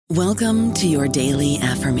Welcome to your daily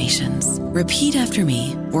affirmations. Repeat after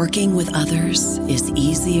me. Working with others is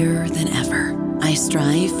easier than ever. I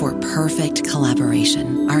strive for perfect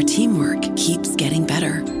collaboration. Our teamwork keeps getting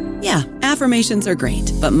better. Yeah, affirmations are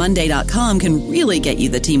great, but Monday.com can really get you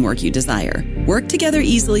the teamwork you desire. Work together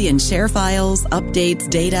easily and share files, updates,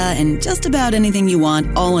 data, and just about anything you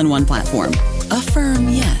want all in one platform. Affirm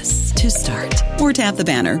yes to start, or tap the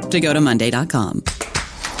banner to go to Monday.com.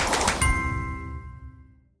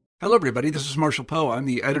 Hello, everybody. This is Marshall Poe. I'm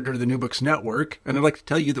the editor of the New Books Network, and I'd like to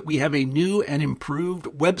tell you that we have a new and improved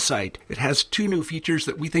website. It has two new features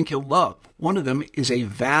that we think you'll love. One of them is a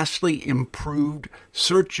vastly improved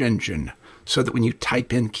search engine, so that when you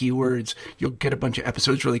type in keywords, you'll get a bunch of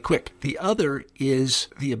episodes really quick. The other is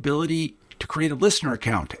the ability to create a listener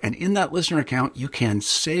account, and in that listener account, you can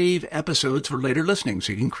save episodes for later listening,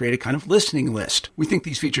 so you can create a kind of listening list. We think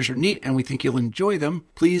these features are neat, and we think you'll enjoy them.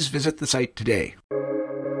 Please visit the site today.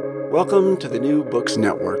 Welcome to the New Books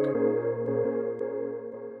Network.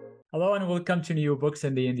 Hello and welcome to New Books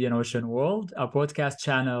in the Indian Ocean World, a podcast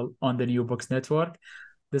channel on the New Books Network.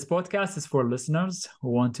 This podcast is for listeners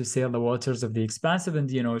who want to sail the waters of the expansive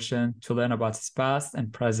Indian Ocean to learn about its past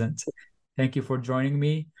and present. Thank you for joining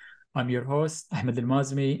me. I'm your host, Ahmed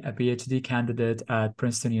Al-Mazmi, a PhD candidate at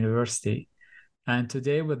Princeton University. And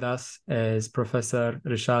today with us is Professor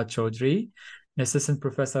Rishad Choudhury, an assistant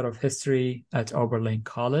professor of history at Oberlin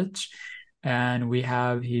College. And we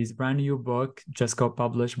have his brand new book, just got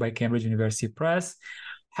published by Cambridge University Press,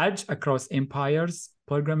 Hajj Across Empires,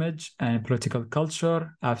 Pilgrimage and Political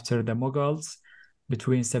Culture After the Mughals,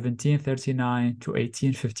 between 1739 to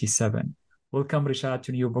 1857. Welcome, Rishad,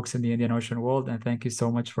 to New Books in the Indian Ocean World, and thank you so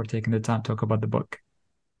much for taking the time to talk about the book.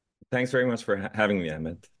 Thanks very much for having me,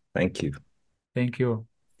 Ahmed. Thank you. Thank you.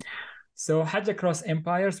 So Hajj Across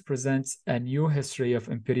Empires presents a new history of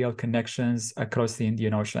imperial connections across the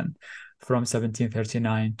Indian Ocean from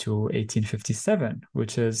 1739 to 1857,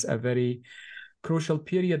 which is a very crucial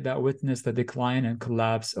period that witnessed the decline and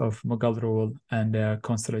collapse of Mughal rule and the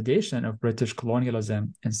consolidation of British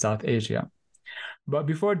colonialism in South Asia. But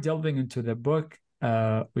before delving into the book,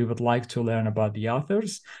 we would like to learn about the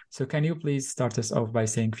authors. So can you please start us off by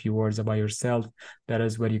saying a few words about yourself? That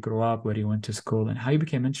is, where you grew up, where you went to school, and how you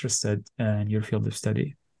became interested in your field of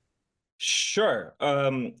study. Sure.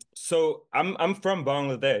 So I'm from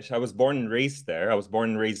Bangladesh. I was born and raised there. I was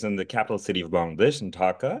born and raised in the capital city of Bangladesh, in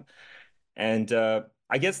Dhaka. And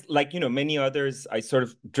I guess, like, many others, I sort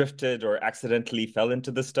of drifted or accidentally fell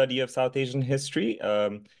into the study of South Asian history.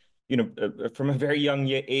 From a very young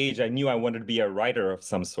age, I knew I wanted to be a writer of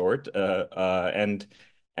some sort. And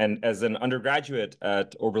as an undergraduate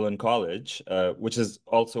at Oberlin College, which is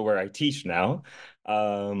also where I teach now,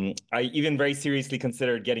 I even very seriously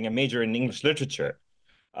considered getting a major in English literature.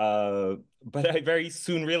 But I very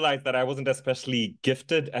soon realized that I wasn't especially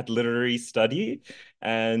gifted at literary study.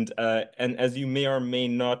 And as you may or may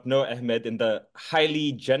not know, Ahmed, in the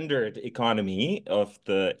highly gendered economy of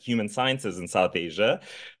the human sciences in South Asia,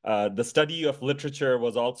 the study of literature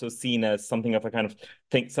was also seen as something of a kind of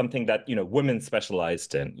something that, women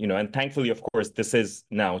specialized in, and thankfully, of course, this is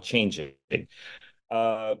now changing.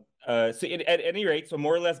 At any rate, so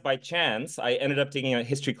more or less by chance, I ended up taking a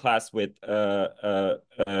history class with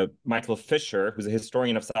Michael Fisher, who's a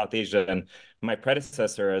historian of South Asia and my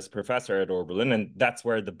predecessor as professor at Oberlin, and that's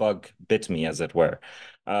where the bug bit me, as it were.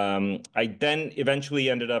 I then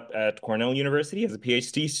eventually ended up at Cornell University as a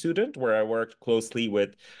PhD student, where I worked closely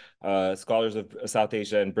with scholars of South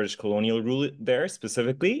Asia and British colonial rule there,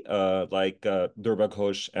 specifically, like Durba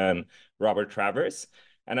Ghosh and Robert Travers.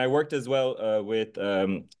 And I worked as well with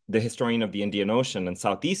the historian of the Indian Ocean and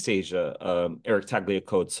Southeast Asia, Eric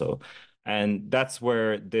Tagliacozzo. And that's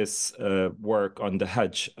where this work on the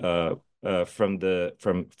Hajj from the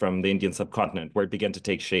Indian subcontinent, where it began to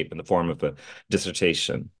take shape in the form of a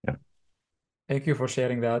dissertation. Yeah. Thank you for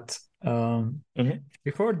sharing that.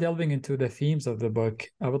 Before delving into the themes of the book,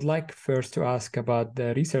 I would like first to ask about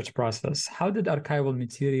the research process. How did archival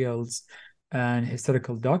materials and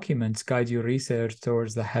historical documents guide your research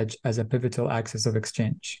towards the Hajj as a pivotal axis of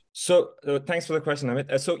exchange? So thanks for the question,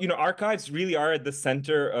 Amit. So, archives really are at the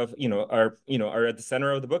center of, are at the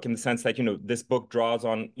center of the book, in the sense that, this book draws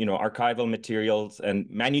on, archival materials and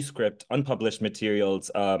manuscript, unpublished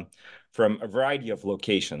materials from a variety of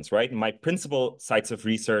locations, right? My principal sites of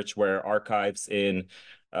research were archives in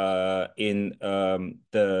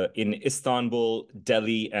Istanbul,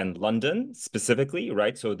 Delhi, and London specifically,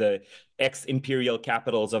 right? So the ex-imperial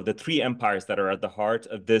capitals of the three empires that are at the heart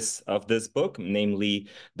of this book, namely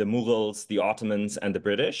the Mughals, the Ottomans, and the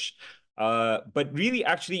British. But really,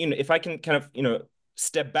 actually, if I can kind of,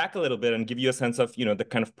 step back a little bit and give you a sense of, the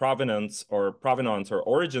kind of provenance or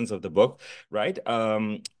origins of the book, right?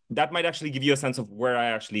 That might actually give you a sense of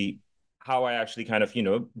how I actually kind of,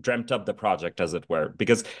 dreamt up the project, as it were.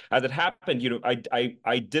 Because as it happened,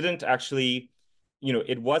 I didn't actually,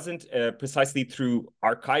 it wasn't precisely through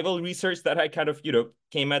archival research that I kind of,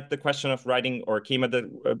 came at the question of writing, or came at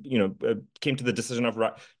the, came to the decision of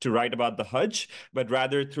to write about the Hajj, but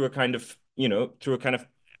rather through a kind of,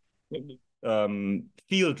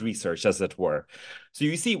 field research, as it were. So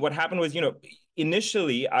you see, what happened was,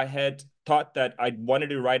 initially I had thought that I wanted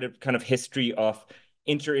to write a kind of history of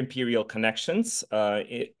inter-imperial connections,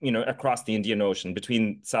 across the Indian Ocean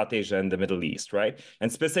between South Asia and the Middle East, right?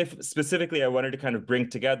 And specifically, I wanted to kind of bring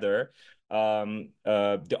together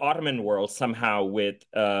the Ottoman world somehow with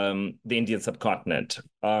the Indian subcontinent.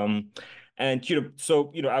 And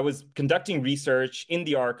I was conducting research in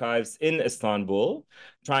the archives in Istanbul,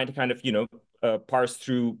 trying to kind of parse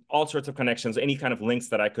through all sorts of connections, any kind of links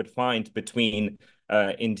that I could find between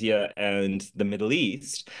India and the Middle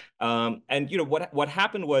East. And what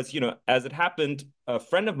happened was, as it happened, a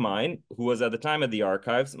friend of mine who was at the time at the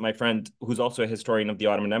archives, my friend who's also a historian of the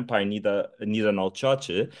Ottoman Empire, Nida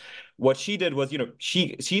Nalçaçı, what she did was,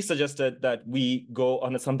 she suggested that we go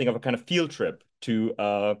on something of a kind of field trip to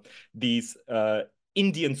these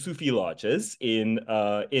Indian Sufi lodges in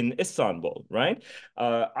Istanbul, right?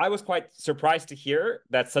 I was quite surprised to hear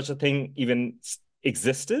that such a thing even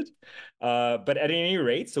existed. But at any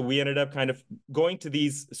rate, so we ended up kind of going to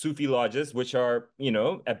these Sufi lodges, which are,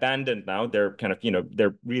 abandoned now. They're kind of,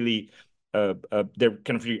 they're really they're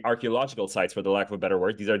kind of archaeological sites, for the lack of a better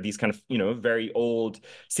word. These are these kind of, very old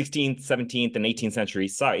 16th, 17th, and 18th century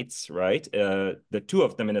sites, right? The two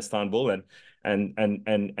of them in Istanbul, and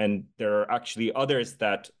there are actually others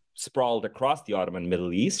that sprawled across the Ottoman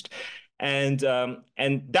Middle East. And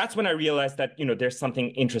that's when I realized that, there's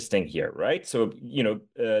something interesting here, right? So,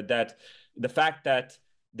 that the fact that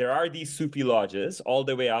there are these Sufi lodges all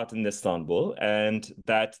the way out in Istanbul, and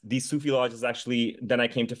that these Sufi lodges actually, then I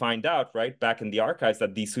came to find out, right, back in the archives,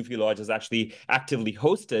 that these Sufi lodges actually actively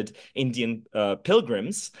hosted Indian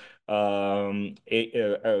pilgrims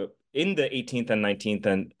in the 18th and 19th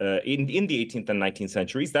and in the 18th and 19th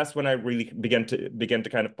centuries. That's when I really began to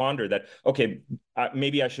kind of ponder that, okay,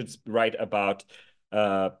 maybe I should write about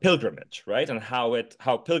pilgrimage, right? And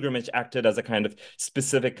how pilgrimage acted as a kind of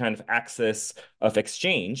specific kind of axis of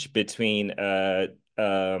exchange between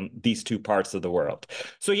these two parts of the world.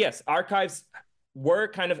 So yes, archives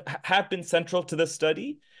have been central to the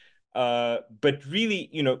study, but really,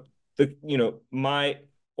 my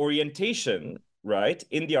orientation, right,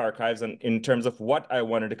 in the archives and in terms of what I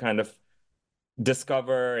wanted to kind of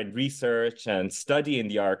discover and research and study in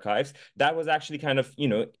the archives, that was actually kind of,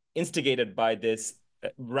 instigated by this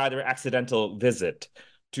rather accidental visit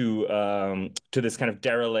to this kind of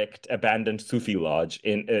derelict, abandoned Sufi lodge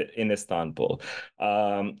in Istanbul,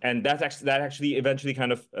 and that actually eventually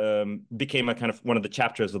kind of became a kind of one of the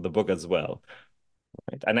chapters of the book as well.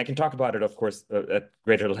 Right? And I can talk about it, of course, at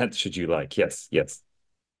greater length should you like. Yes, yes.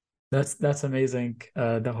 That's amazing.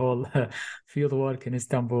 The whole field work in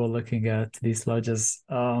Istanbul, looking at these lodges.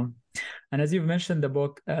 And as you've mentioned, the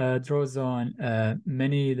book draws on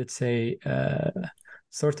many, let's say,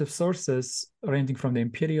 sort of sources ranging from the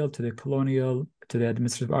imperial to the colonial to the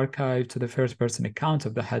administrative archive to the first-person account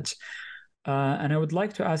of the Hajj. And I would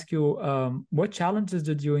like to ask you, what challenges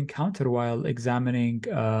did you encounter while examining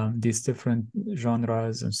these different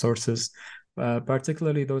genres and sources?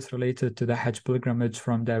 Particularly those related to the Hajj pilgrimage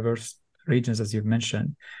from diverse regions, as you've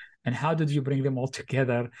mentioned. And how did you bring them all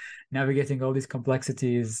together, navigating all these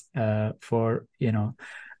complexities to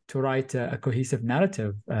write a cohesive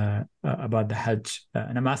narrative about the Hajj?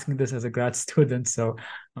 And I'm asking this as a grad student, so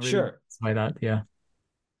I'm really Sure. by that, yeah.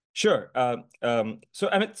 Sure. So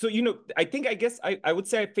I guess I would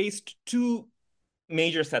say I faced two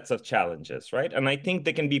major sets of challenges, right? And I think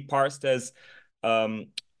they can be parsed as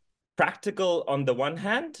practical on the one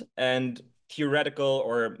hand and theoretical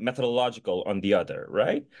or methodological on the other,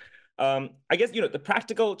 right? I guess, the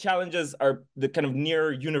practical challenges are the kind of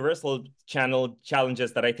near universal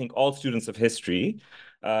challenges that I think all students of history,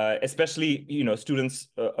 especially, students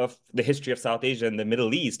of the history of South Asia and the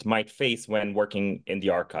Middle East might face when working in the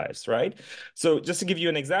archives, right? So just to give you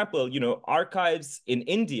an example, archives in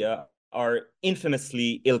India are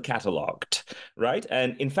infamously ill-cataloged, right?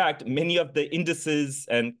 And in fact, many of the indices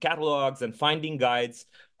and catalogs and finding guides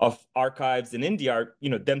of archives in India are,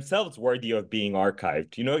 themselves worthy of being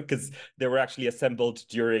archived, because they were actually assembled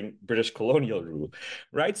during British colonial rule,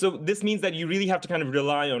 right? So this means that you really have to kind of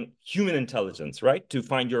rely on human intelligence, right, to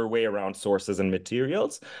find your way around sources and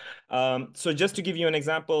materials. So just to give you an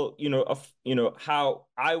example, of how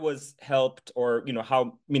I was helped, or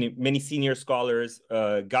how many senior scholars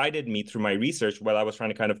guided me through my research while I was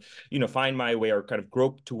trying to kind of find my way, or kind of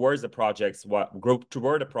grope toward a project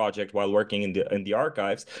while working in the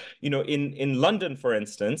archives. In London, for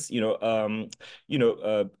instance,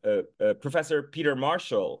 Professor Peter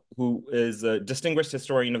Marshall, who is a distinguished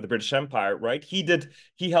historian of the British Empire, right?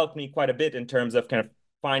 He helped me quite a bit in terms of kind of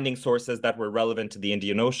finding sources that were relevant to the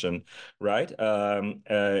Indian Ocean, right?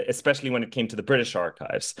 Especially when it came to the British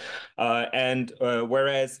archives. And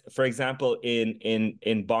whereas, for example,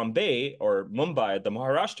 in Bombay or Mumbai, the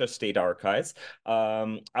Maharashtra State Archives,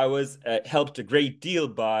 I was helped a great deal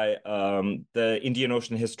by the Indian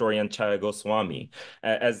Ocean historian Chaya Goswami,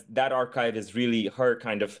 as that archive is really her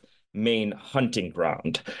kind of main hunting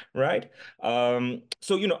ground, right?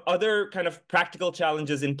 So, other kind of practical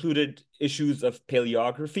challenges included issues of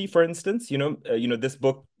paleography, for instance. This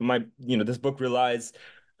book relies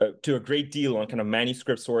to a great deal on kind of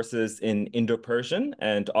manuscript sources in Indo-Persian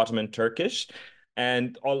and Ottoman Turkish.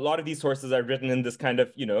 And a lot of these sources are written in this kind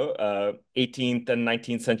of, 18th and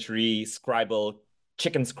 19th century scribal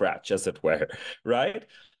chicken scratch, as it were, right?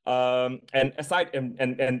 And aside,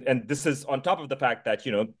 and this is on top of the fact that,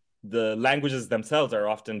 the languages themselves are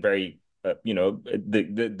often very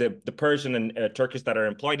the Persian and Turkish that are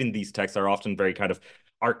employed in these texts are often very kind of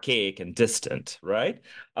archaic and distant, right?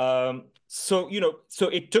 So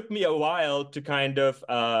it took me a while to kind of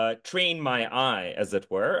train my eye, as it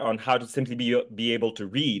were, on how to simply be able to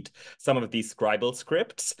read some of these scribal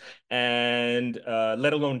scripts, and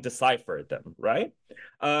let alone decipher them, right?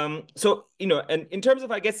 And in terms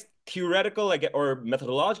of, I guess, theoretical, or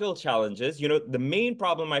methodological challenges, the main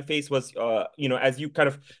problem I faced was, as you kind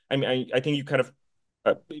of, I think you kind of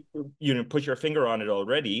put your finger on it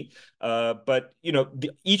already. But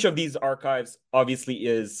each of these archives obviously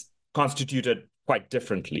is constituted quite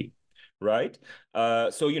differently, right?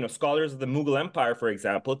 So scholars of the Mughal Empire, for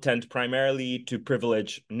example, tend primarily to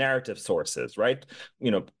privilege narrative sources, right?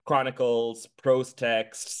 Chronicles, prose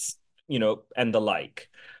texts, and the like.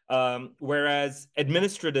 Whereas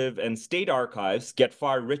administrative and state archives get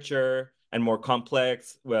far richer and more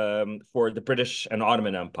complex for the British and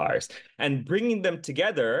Ottoman empires. And bringing them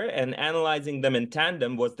together and analyzing them in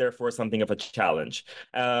tandem was therefore something of a challenge.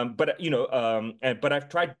 But I've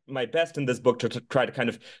tried my best in this book to try to kind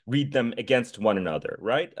of read them against one another,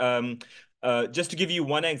 right? Just to give you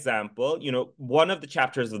one example, one of the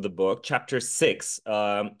chapters of the book, chapter 6,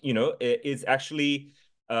 is actually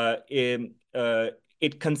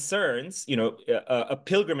it concerns, a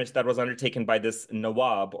pilgrimage that was undertaken by this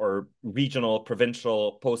Nawab, or regional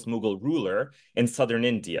provincial post-Mughal ruler in southern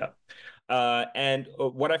India. And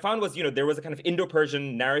what I found was, there was a kind of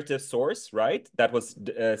Indo-Persian narrative source, right, that was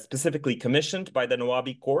specifically commissioned by the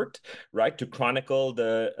Nawabi court, right, to chronicle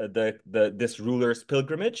this ruler's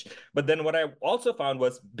pilgrimage. But then what I also found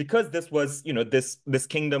was, because this was, this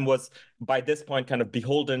kingdom was by this point kind of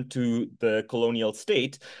beholden to the colonial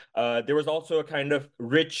state, there was also a kind of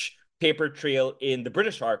rich paper trail in the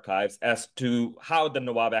British archives as to how the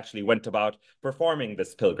Nawab actually went about performing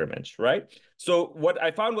this pilgrimage, right? So what I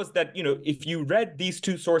found was that, if you read these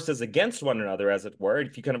two sources against one another, as it were,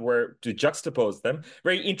 if you kind of were to juxtapose them,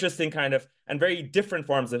 very interesting kind of, and very different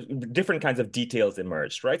kinds of details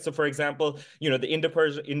emerged, right? So for example, the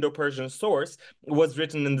Indo-Persian source was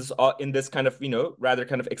written in this kind of, rather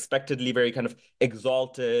kind of expectedly very kind of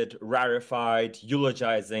exalted, rarefied,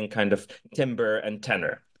 eulogizing kind of timbre and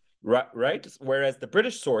tenor. Right. Whereas the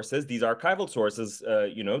British sources, these archival sources,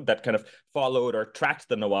 that kind of followed or tracked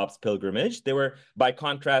the Nawab's pilgrimage, they were, by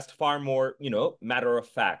contrast, far more, matter of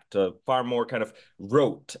fact, far more kind of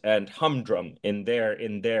rote and humdrum in their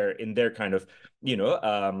kind of, in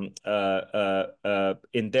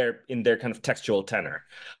their kind of textual tenor.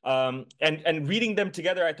 And reading them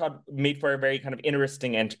together, I thought made for a very kind of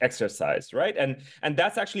interesting exercise, right? And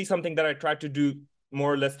that's actually something that I tried to do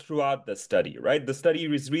more or less throughout the study, right? The study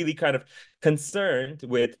is really kind of concerned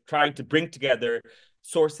with trying to bring together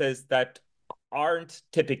sources that aren't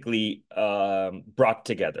typically brought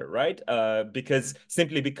together, right? Because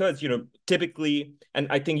typically, and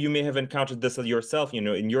I think you may have encountered this yourself,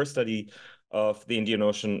 in your study of the Indian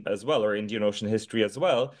Ocean as well, or Indian Ocean history as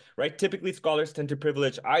well, right? Typically, scholars tend to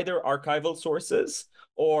privilege either archival sources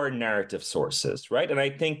or narrative sources, right? And I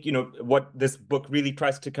think, what this book really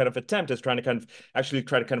tries to kind of attempt is trying to kind of actually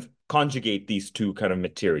try to kind of conjugate these two kind of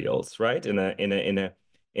materials, right? And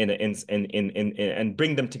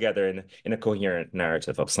bring them together in a coherent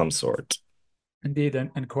narrative of some sort. Indeed,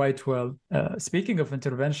 and quite well. Speaking of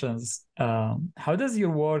interventions, how does your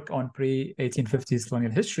work on pre-1850s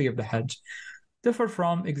colonial history of the Hajj differ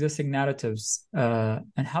from existing narratives?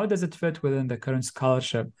 And how does it fit within the current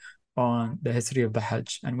scholarship on the history of the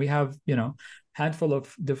Hajj? And we have, handful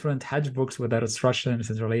of different Hajj books, whether it's Russian,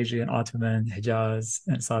 Central Asian, Ottoman, Hijaz,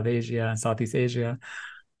 and South Asia and Southeast Asia.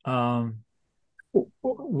 Um,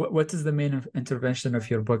 what is the main intervention of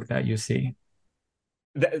your book that you see?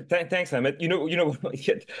 Thanks, Ahmed.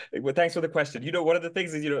 Well, thanks for the question. One of the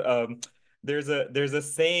things is, there's a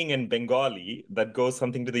saying in Bengali that goes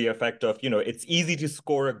something to the effect of, it's easy to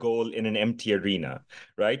score a goal in an empty arena,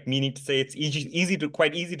 right? Meaning to say it's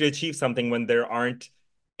quite easy to achieve something when there aren't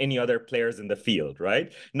any other players in the field,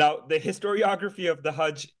 right? Now, the historiography of the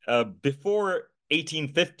Hajj before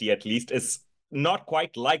 1850, at least, is not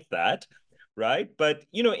quite like that, right? But,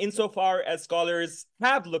 insofar as scholars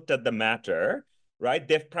have looked at the matter, right?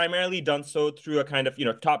 They've primarily done so through a kind of,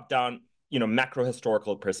 top-down, macro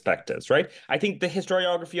historical perspectives, right? I think the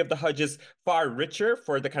historiography of the Hajj is far richer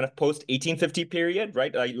for the kind of post-1850 period,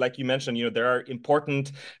 right? Like you mentioned, there are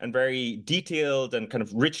important and very detailed and kind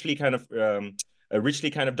of richly kind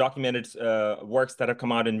of documented works that have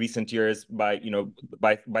come out in recent years by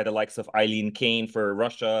the likes of Eileen Kane for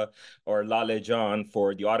Russia or Lale Can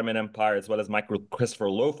for the Ottoman Empire, as well as Michael Christopher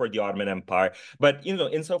Lowe for the Ottoman Empire. But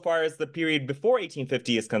insofar as the period before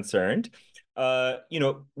 1850 is concerned,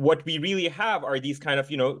 what we really have are these kind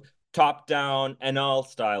of top-down annal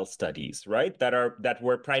style studies, right? That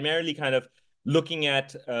were primarily kind of looking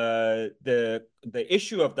at the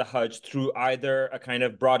issue of the Hajj through either a kind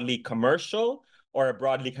of broadly commercial or a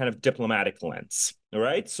broadly kind of diplomatic lens. All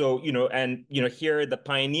right. So, here the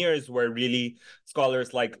pioneers were really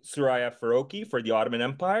scholars like Suraya Faroqi for the Ottoman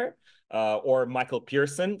Empire, or Michael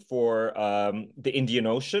Pearson for the Indian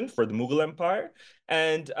Ocean for the Mughal Empire.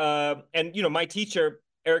 And my teacher,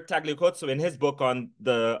 Eric Tagliacozzo, in his book on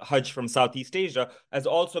the Hajj from Southeast Asia, has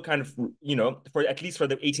also kind of, for at least for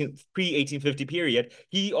the pre-1850 period,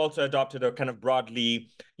 he also adopted a kind of broadly,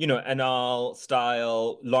 annal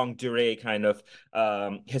style, longue durée kind of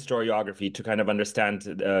historiography to kind of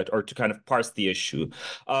understand or to kind of parse the issue.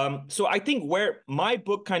 So I think where my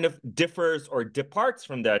book kind of differs or departs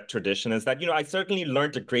from that tradition is that, I certainly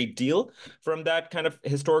learned a great deal from that kind of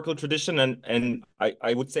historical tradition. And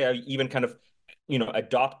I would say I even kind of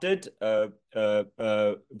adopted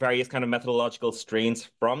various kind of methodological strains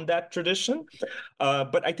from that tradition.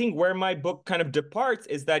 But I think where my book kind of departs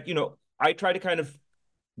is that, I try to kind of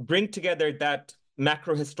bring together that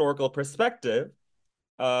macro historical perspective.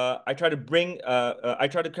 I try to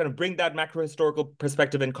kind of bring that macro historical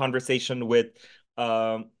perspective in conversation with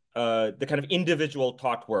the kind of individual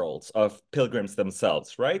thought worlds of pilgrims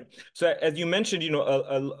themselves, right? So as you mentioned,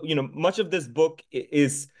 much of this book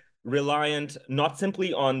is reliant not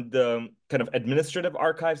simply on the kind of administrative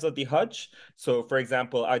archives of the Hajj. So, for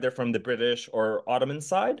example, either from the British or Ottoman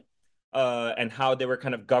side, and how they were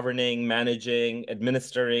kind of governing, managing,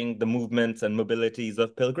 administering the movements and mobilities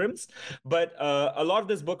of pilgrims. But a lot of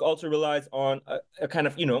this book also relies on a kind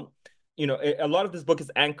of, a lot of this book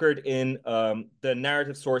is anchored in the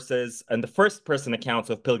narrative sources and the first person accounts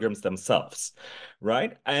of pilgrims themselves,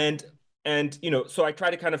 right? And so I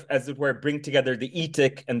try to kind of, as it were, bring together the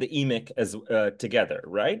etic and the emic as together,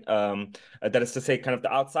 right? That is to say, kind of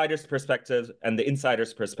the outsider's perspective and the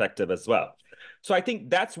insider's perspective as well. So I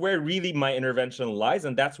think that's where really my intervention lies,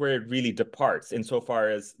 and that's where it really departs insofar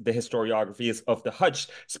as the historiography of the Hajj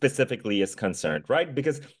specifically is concerned, right?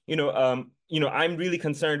 Because I'm really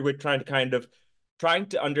concerned with trying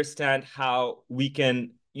to understand how we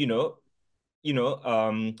can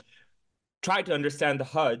try to understand the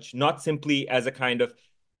Hajj not simply as a kind of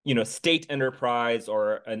state enterprise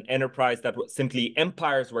or an enterprise that simply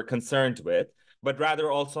empires were concerned with, but rather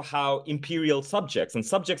also how imperial subjects and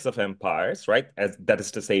subjects of empires, right, as that is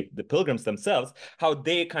to say the pilgrims themselves, how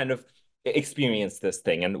they kind of experience this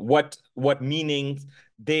thing and what meanings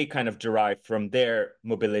they kind of derive from their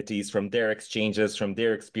mobilities, from their exchanges, from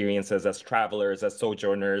their experiences as travelers, as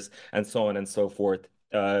sojourners, and so on and so forth,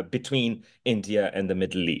 between India and the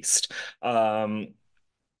Middle East.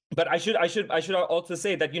 But I should also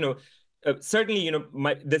say that certainly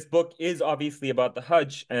this book is obviously about the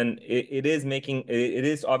Hajj, and it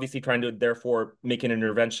is obviously trying to therefore make an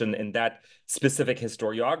intervention in that specific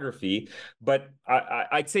historiography. But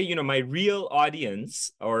I'd say my real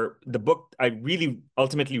audience, or the book I really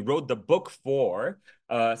ultimately wrote the book for,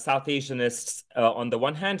 South Asianists on the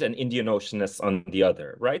one hand and Indian Oceanists on the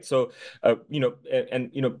other, right? So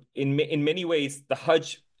in many ways the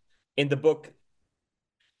Hajj in the book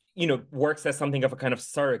works as something of a kind of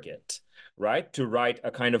surrogate, right? To write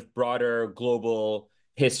a kind of broader global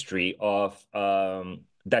history of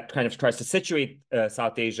that kind of tries to situate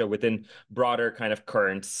South Asia within broader kind of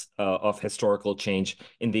currents of historical change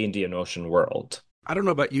in the Indian Ocean world. I don't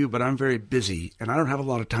know about you, but I'm very busy and I don't have a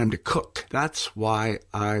lot of time to cook. That's why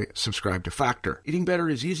I subscribe to Factor. Eating better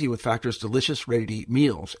is easy with Factor's delicious, ready-to-eat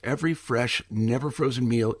meals. Every fresh, never frozen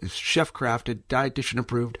meal is chef-crafted, dietitian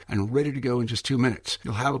approved, and ready to go in just 2 minutes.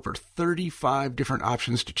 You'll have over 35 different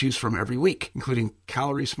options to choose from every week, including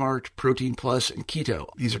Calorie Smart, Protein Plus, and Keto.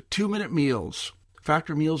 These are 2-minute meals.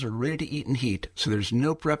 Factor meals are ready to eat and heat, so there's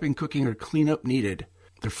no prepping, cooking, or cleanup needed.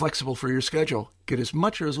 They're flexible for your schedule. Get as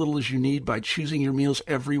much or as little as you need by choosing your meals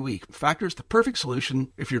every week. Factor is the perfect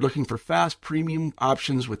solution if you're looking for fast, premium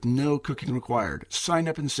options with no cooking required. Sign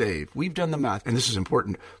up and save. We've done the math, and this is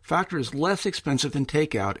important. Factor is less expensive than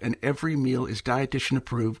takeout, and every meal is dietitian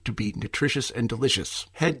approved to be nutritious and delicious.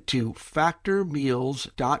 Head to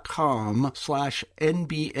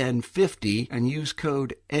factormeals.com/NBN50 and use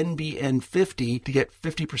code NBN50 to get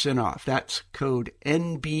 50% off. That's code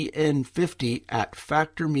NBN50 at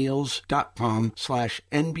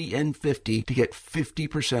factormeals.com/NBN50 to get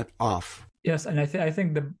 50% off. Yes, and I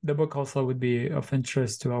think the book also would be of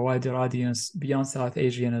interest to a wider audience beyond South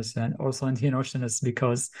Asianists and also Indian Oceanists,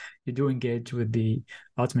 because you do engage with the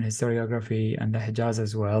Ottoman historiography and the Hijaz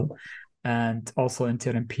as well. And also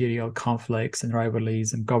inter-imperial conflicts and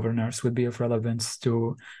rivalries and governors would be of relevance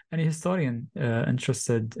to any historian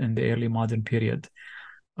interested in the early modern period.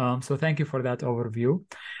 So thank you for that overview.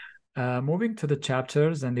 Moving to the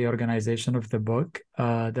chapters and the organization of the book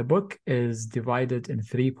is divided in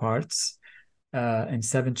 3 parts, in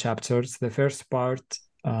 7 chapters. The first part,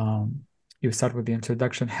 you start with the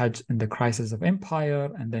introduction, Hajj and the crisis of empire,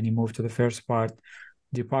 and then you move to the first part,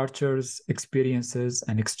 departures, experiences,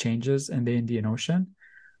 and exchanges in the Indian Ocean.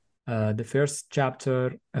 The first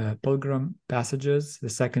chapter, pilgrim passages. The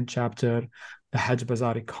second chapter, the Hajj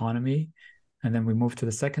Bazaar economy. And then we move to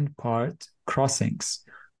the second part, crossings,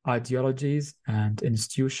 ideologies and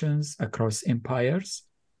institutions across empires.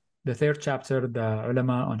 The third chapter, the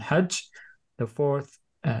ulama on Hajj. The fourth,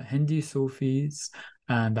 Hindi Sufis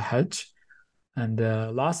and the Hajj. And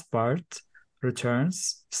the last part,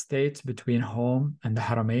 returns, state between home and the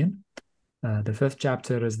Haramain. The fifth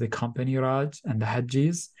chapter is the company Raj and the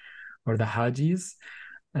Hajjis or the Hajis.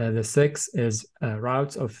 The sixth is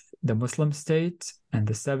routes of the Muslim state. And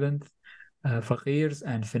the seventh, faqirs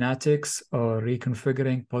and fanatics, or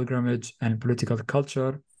reconfiguring pilgrimage and political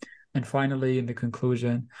culture. And finally, in the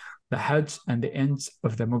conclusion, the Hajj and the ends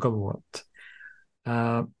of the Mughal world.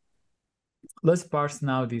 Let's parse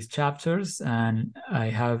now these chapters, and I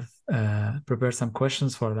have prepared some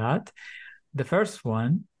questions for that. The first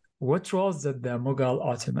one, what roles did the Mughal,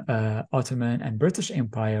 Ottoman, and British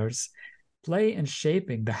empires play in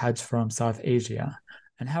shaping the Hajj from South Asia?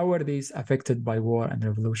 And how were these affected by war and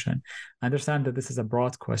revolution? I understand that this is a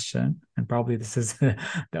broad question, and probably this is the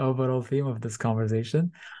overall theme of this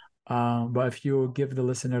conversation. But if you give the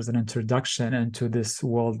listeners an introduction into this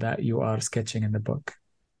world that you are sketching in the book.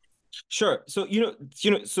 Sure. So,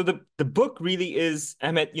 so the book really is,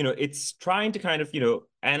 Ahmed, it's trying to kind of,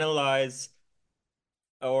 analyze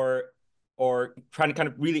or trying to kind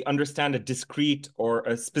of really understand a discrete or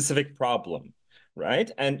a specific problem.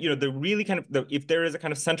 Right. And, the really kind of if there is a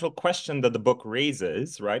kind of central question that the book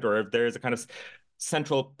raises, right, or if there is a kind of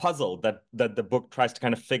central puzzle that the book tries to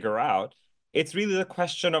kind of figure out, it's really the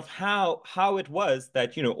question of how it was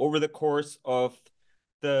that, over the course of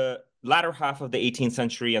the latter half of the 18th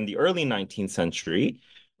century and the early 19th century,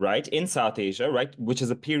 right, in South Asia, right, which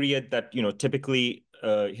is a period that, typically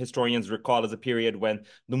historians recall as a period when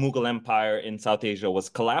the Mughal Empire in South Asia was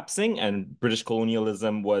collapsing and British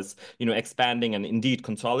colonialism was, expanding and indeed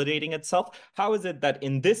consolidating itself. How is it that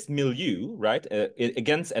in this milieu, right,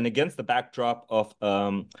 against the backdrop of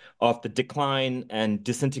the decline and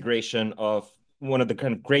disintegration of one of the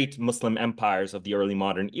kind of great Muslim empires of the early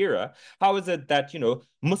modern era, how is it that,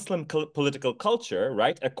 Muslim political culture,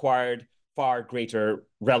 right, acquired far greater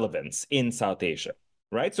relevance in South Asia?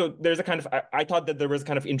 Right. So there's a kind of, I thought that there was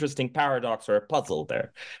kind of interesting paradox or a puzzle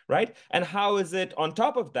there. Right. And how is it on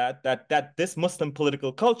top of that this Muslim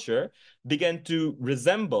political culture began to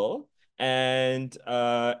resemble and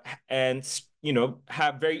have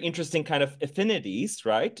very interesting kind of affinities,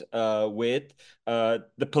 right, with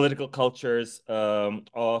the political cultures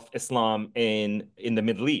of Islam in the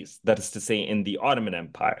Middle East, that is to say, in the Ottoman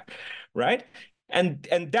Empire, right? And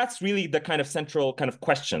that's really the kind of central kind of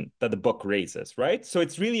question that the book raises, right? So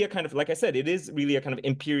it's really a kind of, like I said, it is really a kind of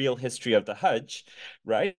imperial history of the Hajj,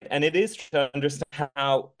 right? And it is to understand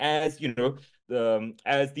how, as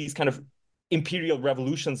these kind of imperial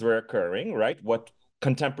revolutions were occurring, right? What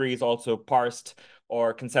contemporaries also parsed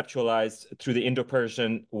or conceptualized through the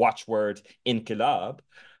Indo-Persian watchword inqilab.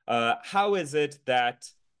 How is it that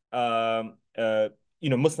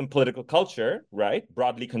Muslim political culture, right,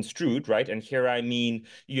 broadly construed, right, and here I mean,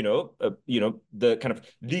 the kind of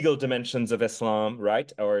legal dimensions of Islam,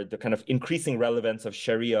 right, or the kind of increasing relevance of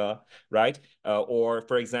Sharia, right, or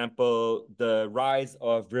for example, the rise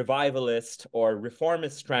of revivalist or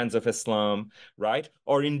reformist strands of Islam, right,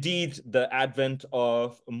 or indeed the advent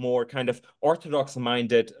of more kind of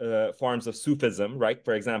orthodox-minded forms of Sufism, right,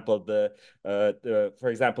 for example, the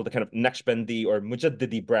kind of Naqshbandi or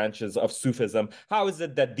Mujaddidi branches of Sufism. How is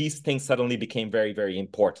it that these things suddenly became very, very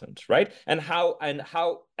important, right? And how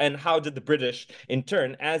did the British, in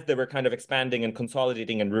turn, as they were kind of expanding and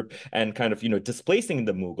consolidating and kind of displacing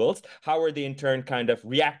the Mughals, how are they in turn kind of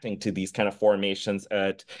reacting to these kind of formations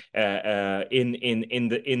in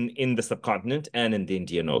the subcontinent and in the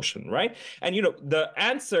Indian Ocean, right? And the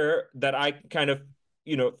answer that I kind of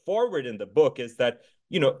forward in the book is that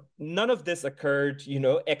none of this occurred,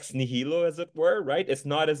 ex nihilo, as it were, right? It's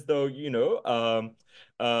not as though,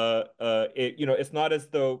 it's not as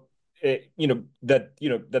though, that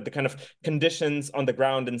the kind of conditions on the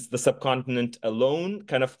ground in the subcontinent alone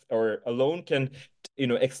can,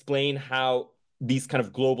 explain how these kind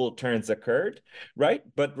of global turns occurred, right?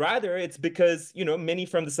 But rather it's because, many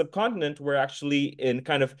from the subcontinent were actually in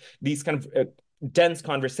kind of these kind of dense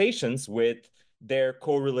conversations with their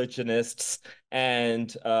co-religionists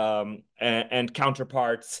and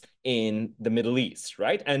counterparts in the Middle East,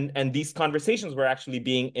 right? And these conversations were actually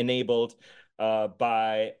being enabled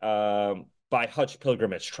by Hajj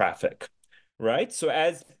pilgrimage traffic, right? So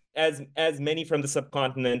as many from the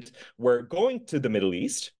subcontinent were going to the Middle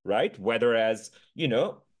East, right? Whether as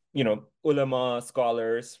ulama,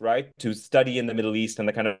 scholars, right, to study in the Middle East and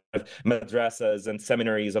the kind of madrasas and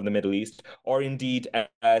seminaries of the Middle East, or indeed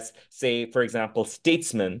as, say, for example,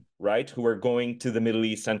 statesmen, right, who were going to the Middle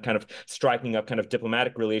East and kind of striking up kind of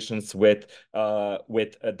diplomatic relations with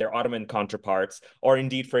their Ottoman counterparts, or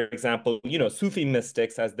indeed, for example, Sufi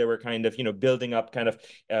mystics as they were kind of, building up kind of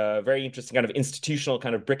very interesting kind of institutional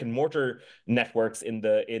kind of brick and mortar networks in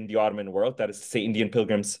the Ottoman world, that is to say, Indian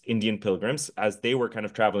pilgrims, as they were kind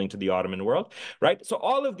of traveling to the Ottoman world, right? So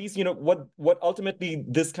all of these, what ultimately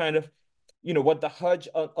this kind of, what the Hajj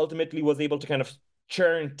ultimately was able to kind of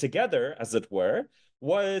churn together, as it were,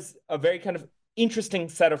 was a very kind of interesting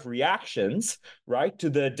set of reactions, right, to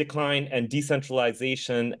the decline and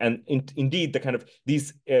decentralization and indeed the kind of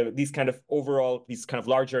these kind of overall, these kind of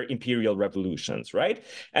larger imperial revolutions, right?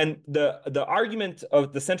 And the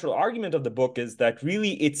central argument of the book is that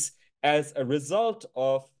really it's as a result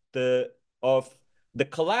of the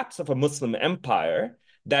collapse of a Muslim empire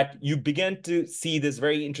that you began to see this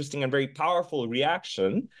very interesting and very powerful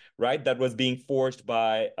reaction, right, that was being forged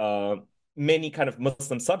by many kind of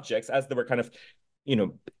Muslim subjects as they were kind of,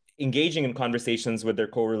 engaging in conversations with their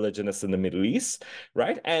co-religionists in the Middle East,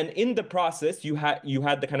 right? And in the process, you had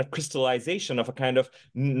the kind of crystallization of a kind of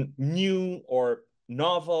new or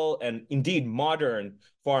novel and indeed modern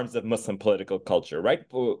forms of Muslim political culture, right?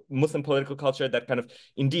 Muslim political culture that kind of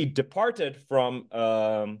indeed departed from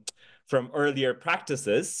earlier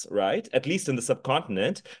practices, right? At least in the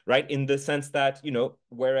subcontinent, right? In the sense that,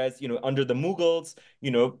 whereas, under the Mughals,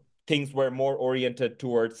 things were more oriented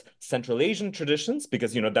towards Central Asian traditions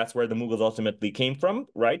because that's where the Mughals ultimately came from,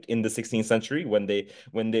 right, in the 16th century when they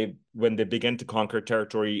began to conquer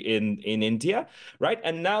territory in India, right?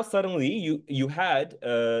 And now suddenly you had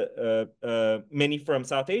many from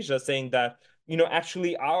South Asia saying that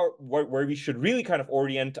actually where we should really kind of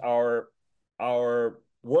orient our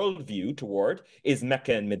worldview toward is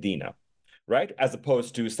Mecca and Medina, right, as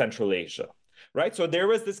opposed to Central Asia. Right. So there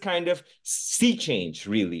was this kind of sea change,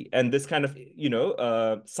 really, and this kind of,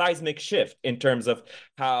 seismic shift in terms of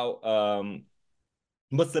how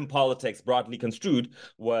Muslim politics, broadly construed,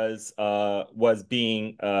 was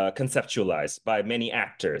being conceptualized by many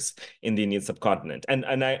actors in the Indian subcontinent.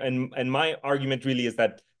 And my argument really is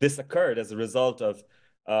that this occurred as a result of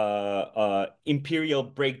imperial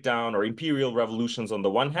breakdown or imperial revolutions on the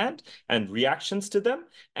one hand and reactions to them,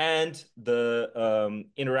 and the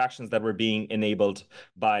interactions that were being enabled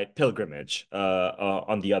by pilgrimage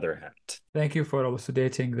on the other hand. Thank you for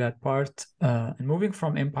elucidating that part. And moving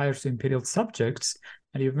from empires to imperial subjects,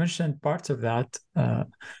 and you've mentioned parts of that.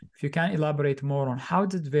 If you can elaborate more on how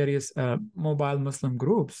did various mobile Muslim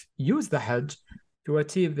groups use the Hajj to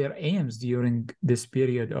achieve their aims during this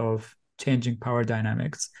period of changing power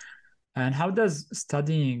dynamics? And how does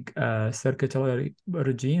studying circuitous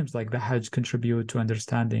regimes like the Hajj contribute to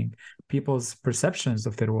understanding people's perceptions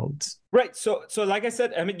of their worlds? Right. So like I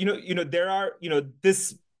said, I mean, there are,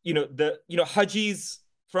 this, Hajis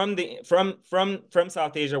from from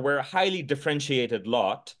South Asia were a highly differentiated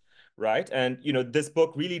lot, right? And this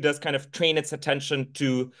book really does kind of train its attention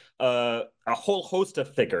to a whole host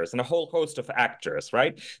of figures and a whole host of actors,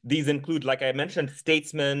 right? These include, like I mentioned,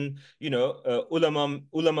 statesmen,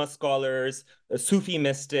 ulama scholars, Sufi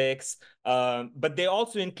mystics, but they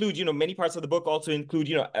also include, many parts of the book also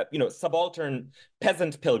include, subaltern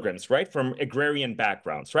peasant pilgrims, right, from agrarian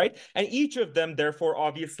backgrounds, right? And each of them, therefore,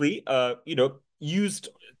 obviously, used,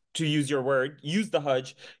 to use your word, use the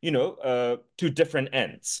Hajj, to different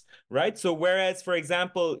ends, right? So whereas, for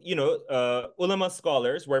example, ulama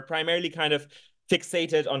scholars were primarily kind of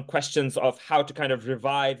fixated on questions of how to kind of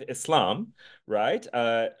revive Islam, right?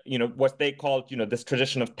 What they called, this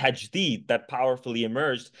tradition of tajdeed that powerfully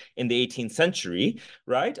emerged in the 18th century,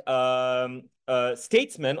 right?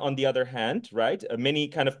 Statesmen, on the other hand, right,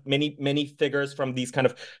 many figures from these kind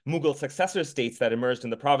of Mughal successor states that emerged in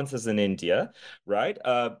the provinces in India, right?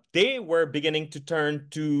 They were beginning to turn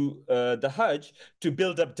to the Hajj to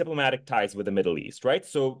build up diplomatic ties with the Middle East, right?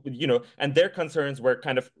 So, and their concerns were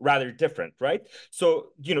kind of rather different, right?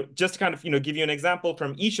 So, just to kind of, give you an example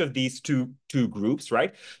from each of these two groups,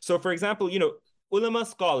 right? So, for example, ulama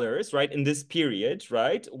scholars, right, in this period,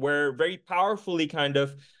 right, were very powerfully kind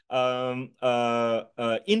of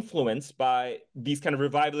influenced by these kind of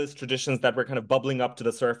revivalist traditions that were kind of bubbling up to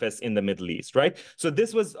the surface in the Middle East, right? So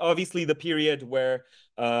this was obviously the period where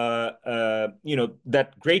that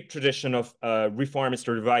great tradition of reformist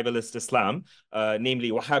or revivalist Islam,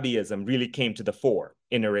 namely Wahhabism, really came to the fore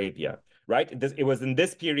in Arabia, right? It was in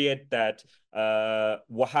this period that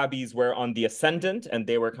Wahhabis were on the ascendant, and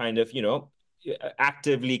they were kind of,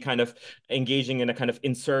 actively kind of engaging in a kind of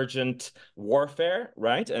insurgent warfare,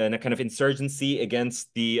 right? And a kind of insurgency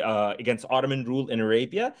against the against Ottoman rule in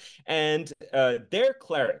Arabia. And their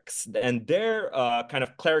clerics and their kind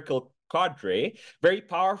of clerical cadre very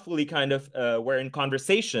powerfully kind of were in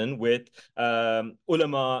conversation with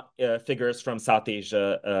ulama figures from South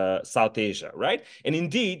Asia, right? And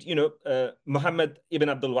indeed, Muhammad ibn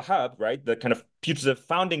Abdul Wahhab, right, the kind of putative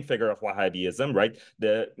founding figure of Wahhabism, right,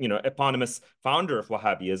 the eponymous founder of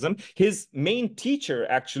Wahhabism, his main teacher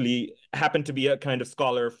actually happened to be a kind of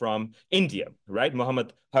scholar from India, right?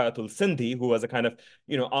 Muhammad Hayatul Sindhi, who was a kind of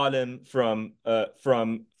alim from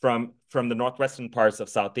the northwestern parts of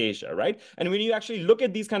South Asia, right? And when you actually look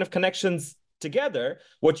at these kind of connections together,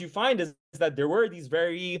 what you find is that there were these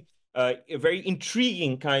very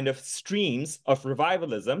intriguing kind of streams of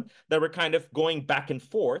revivalism that were kind of going back and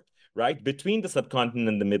forth, right, between the subcontinent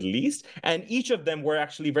and the Middle East. And each of them were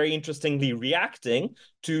actually very interestingly reacting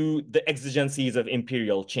to the exigencies of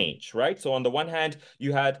imperial change, right? So on the one hand,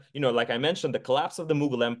 you had, like I mentioned, the collapse of the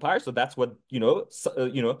Mughal Empire. So that's what,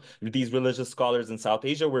 these religious scholars in South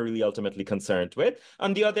Asia were really ultimately concerned with.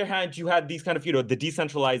 On the other hand, you had these kind of, the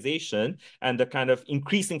decentralization and the kind of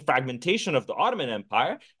increasing fragmentation of the Ottoman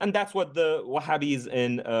Empire. And that's what the Wahhabis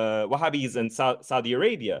in Saudi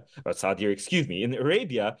Arabia, or in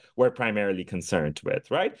Arabia, were primarily concerned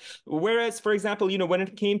with, right? Whereas, for example, when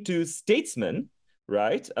it came to statesmen,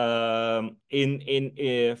 right, from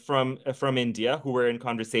India, who were in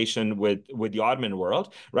conversation with the Ottoman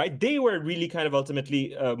world, right, they were really kind of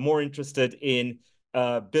ultimately more interested in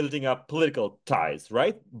building up political ties,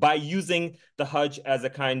 right, by using the Hajj as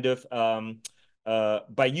a kind of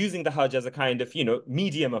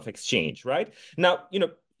medium of exchange, right? Now,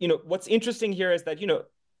 what's interesting here is that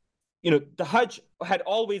the Hajj had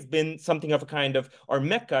always been something of a kind of, or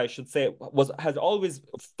Mecca, I should say, has always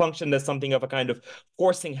functioned as something of a kind of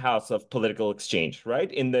forcing house of political exchange,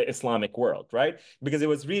 right, in the Islamic world, right? Because it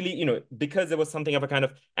was really, because it was something of a kind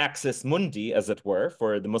of axis mundi, as it were,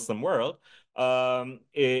 for the Muslim world.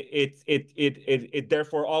 It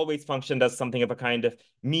therefore always functioned as something of a kind of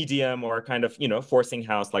medium or kind of forcing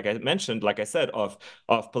house, like I mentioned, like I said, of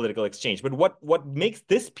political exchange. But what makes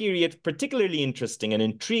this period particularly interesting and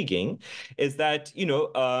intriguing is that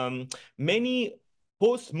many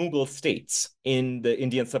post-Mughal states in the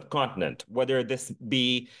Indian subcontinent, whether this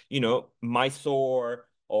be Mysore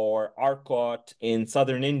or Arcot in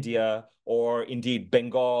southern India, or indeed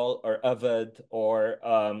Bengal or Awadh or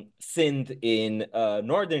Sindh in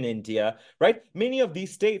northern India, right? Many of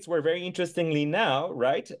these states were very interestingly now,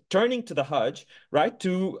 right, turning to the Hajj, right,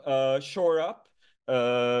 to shore up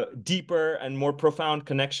deeper and more profound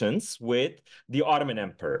connections with the Ottoman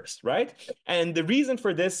emperors, right? And the reason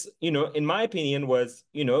for this, in my opinion, was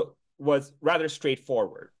rather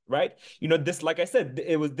straightforward, right? This, like I said,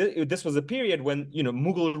 this was a period when,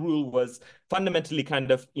 Mughal rule was fundamentally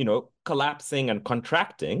kind of, collapsing and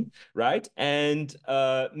contracting, right? And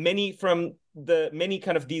many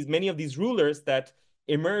of these rulers that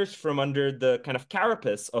emerged from under the kind of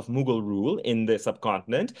carapace of Mughal rule in the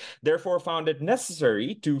subcontinent, therefore found it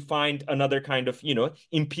necessary to find another kind of,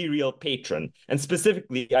 imperial patron, and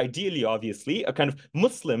specifically, ideally, obviously, a kind of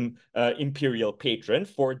Muslim imperial patron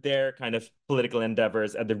for their kind of political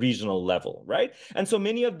endeavors at the regional level, right? And so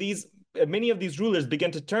many of these rulers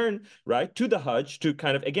began to turn right to the Hajj to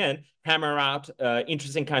kind of again hammer out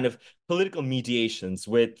interesting kind of political mediations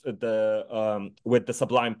with the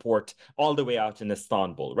Sublime Porte all the way out in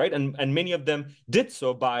Istanbul, right? And many of them did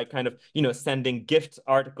so by kind of sending gift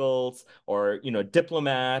articles or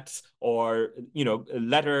diplomats or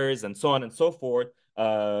letters and so on and so forth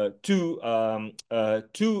to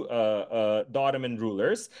the Ottoman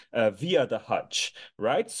rulers via the Hajj,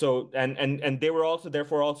 right? So and they were also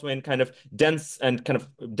therefore also in kind of dense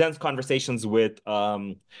conversations with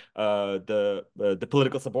the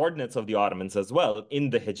political subordinates of the Ottomans as well in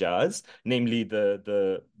the Hijaz, namely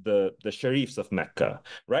the Sharifs of Mecca,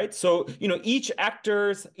 right? So each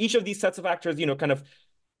of these sets of actors, kind of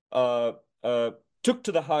uh, uh, took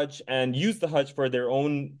to the Hajj and used the Hajj for their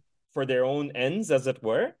own ends, as it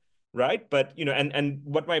were, right? But and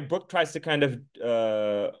what my book tries to kind of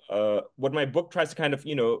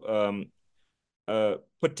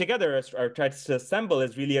put together or tries to assemble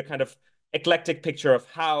is really a kind of eclectic picture of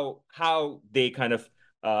how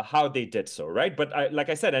they did so, right? But like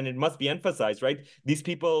I said, and it must be emphasized, right? These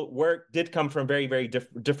people did come from very, very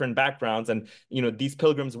different backgrounds, and these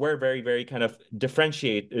pilgrims were very, very kind of different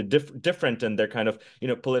in their kind of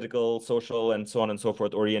political, social, and so on and so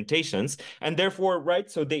forth orientations, and therefore, right?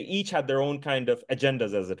 So they each had their own kind of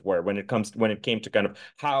agendas, as it were, when it came to kind of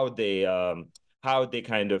how they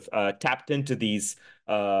kind of tapped into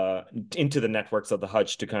into the networks of the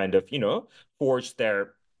Hajj to kind of forge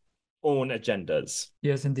their own agendas.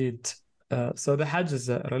 Yes, indeed. So the Hajj is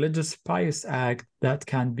a religious pious act that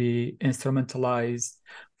can be instrumentalized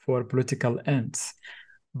for political ends.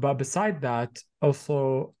 But beside that,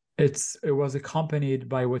 also it was accompanied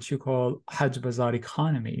by what you call Hajj Bazaar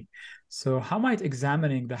economy. So how might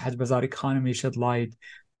examining the Hajj Bazaar economy shed light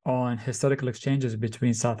on historical exchanges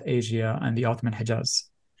between South Asia and the Ottoman Hijaz?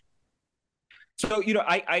 So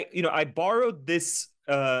I borrowed this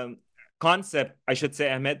concept, I should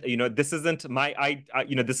say, Ahmed. This isn't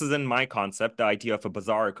this isn't my concept, the idea of a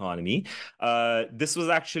bazaar economy. This was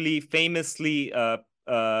actually famously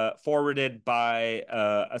forwarded by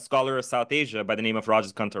a scholar of South Asia by the name of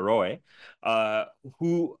Rajat Kanta Roy,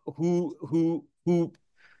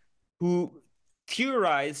 who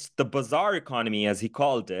theorized the bazaar economy, as he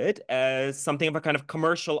called it, as something of a kind of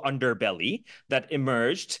commercial underbelly that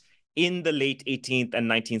emerged in the late 18th and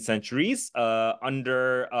 19th centuries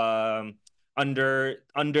under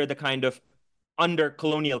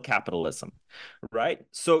colonial capitalism, right?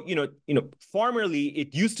 So formerly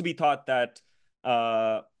it used to be thought that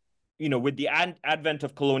with the advent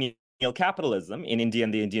of colonial capitalism in India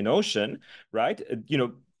and the Indian Ocean, right?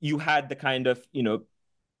 You had the kind of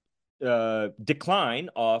decline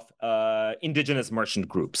of indigenous merchant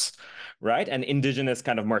groups, right? And indigenous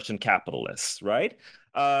kind of merchant capitalists, right?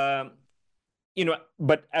 Um,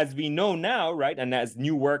 but as we know now, right, and as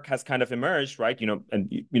new work has kind of emerged, right,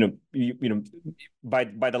 by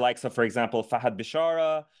the likes of, for example, Fahad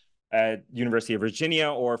Bishara at University of Virginia,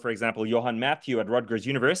 or for example, Johann Matthew at Rutgers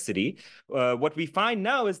University, what we find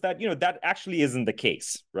now is that that actually isn't the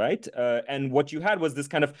case, right? And what you had was this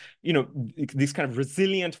kind of these kind of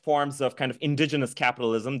resilient forms of kind of indigenous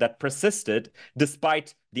capitalism that persisted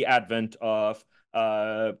despite the advent of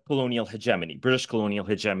colonial hegemony, British colonial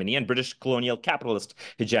hegemony, and British colonial capitalist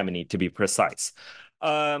hegemony, to be precise.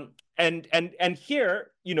 And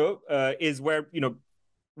here, is where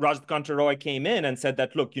Rajat Kanta Roy came in and said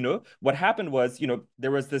that, look, what happened was,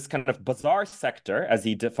 there was this kind of bazaar sector, as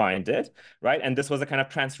he defined it, right? And this was a kind of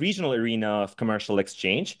trans-regional arena of commercial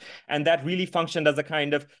exchange. And that really functioned as a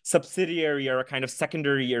kind of subsidiary or a kind of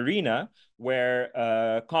secondary arena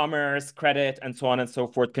where commerce, credit, and so on and so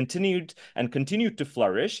forth continued to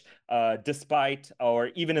flourish despite or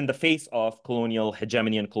even in the face of colonial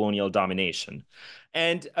hegemony and colonial domination.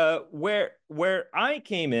 And where I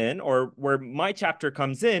came in, or where my chapter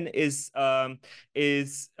comes in, is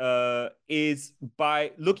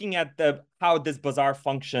by looking at how this bazaar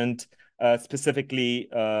functioned specifically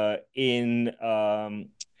in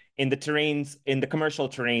the commercial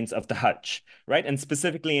terrains of the Hajj, right? And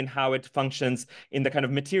specifically in how it functions in the kind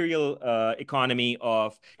of material economy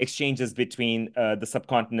of exchanges between the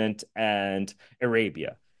subcontinent and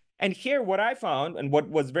Arabia. And here, what I found, and what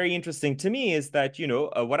was very interesting to me, is that,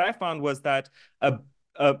 what I found was that a,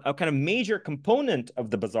 a kind of major component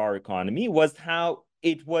of the bazaar economy was how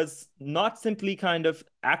it was not simply kind of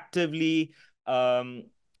actively, um,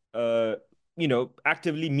 uh,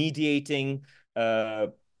 actively mediating uh,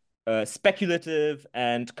 speculative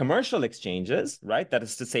and commercial exchanges, right? That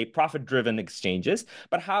is to say, profit-driven exchanges,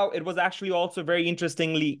 but how it was actually also very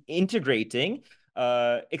interestingly integrating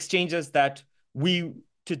exchanges that we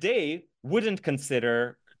today wouldn't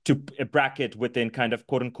consider to bracket within kind of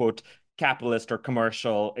quote unquote capitalist or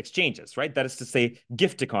commercial exchanges, right? That is to say,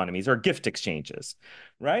 gift economies or gift exchanges,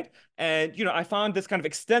 right? And, I found this kind of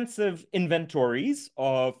extensive inventories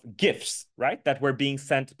of gifts, right, that were being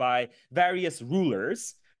sent by various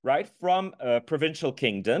rulers, right, from provincial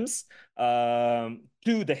kingdoms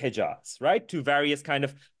to the Hijaz, right, to various kind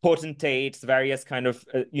of potentates, various kind of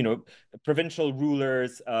provincial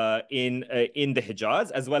rulers in the Hijaz,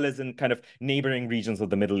 as well as in kind of neighboring regions of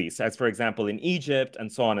the Middle East, as for example in Egypt,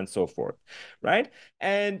 and so on and so forth, right?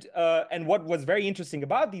 And what was very interesting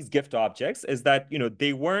about these gift objects is that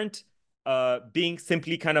they weren't being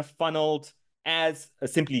simply kind of funneled as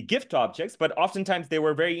simply gift objects, but oftentimes they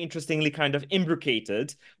were very interestingly kind of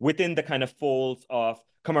imbricated within the kind of folds of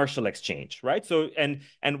commercial exchange, right? So, and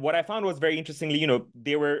what I found was very interestingly,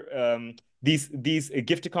 they were these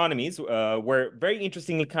gift economies were very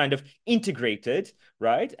interestingly kind of integrated,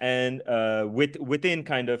 right? And within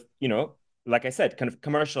kind of like I said, kind of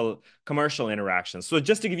commercial interactions. So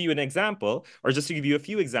just to give you an example, or just to give you a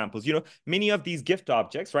few examples, many of these gift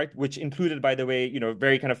objects, right, which included, by the way,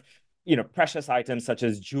 very kind of precious items such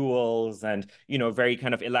as jewels and, very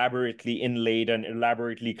kind of elaborately inlaid and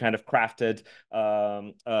elaborately kind of crafted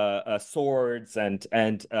swords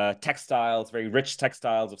and textiles, very rich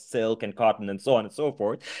textiles of silk and cotton and so on and so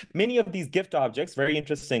forth. Many of these gift objects, very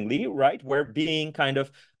interestingly, right, were being kind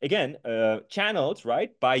of, again, channeled,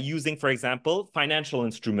 right, by using, for example, financial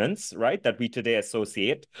instruments, right, that we today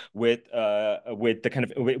associate with the kind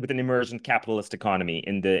of with an emergent capitalist economy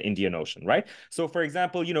in the Indian Ocean, right? So, for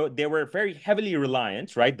example, they were very heavily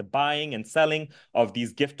reliant, right, the buying and selling of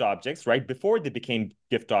these gift objects, right, before they became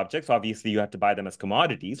gift objects. Obviously, you had to buy them as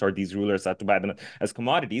commodities, or these rulers had to buy them as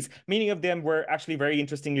commodities. Many of them were actually very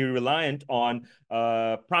interestingly reliant on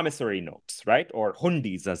promissory notes, right, or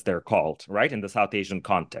hundis as they're called, right, in the South Asian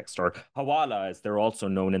context, or hawala as they're also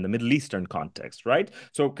known in the Middle Eastern context, right?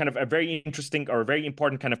 So, kind of a very interesting or a very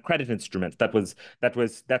important kind of credit instrument that was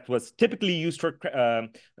typically used for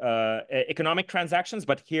economic transactions,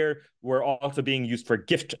 but here were also being used for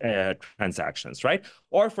gift transactions, right?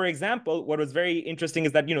 Or, for example, what was very interesting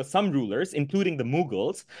is that some rulers, including the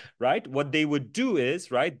Mughals, right, what they would do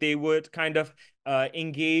is, right, they would kind of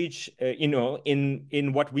engage,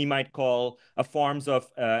 in what we might call forms of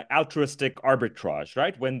altruistic arbitrage,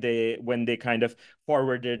 right? When they kind of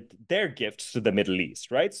forwarded their gifts to the Middle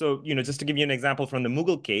East, right? So, just to give you an example from the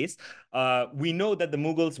Mughal case, we know that the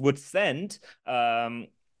Mughals would send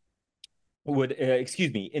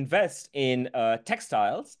invest in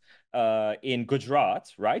textiles in Gujarat,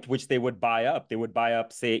 right? Which they would buy up. They would buy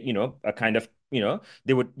up, say, a kind of,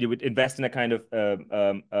 they would invest in a kind of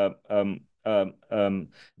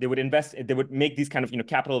they would make these kind of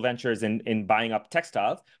capital ventures in buying up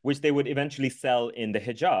textiles, which they would eventually sell in the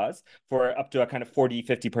Hijaz for up to a kind of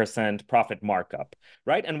 40-50% profit markup,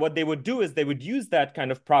 right? And what they would do is they would use that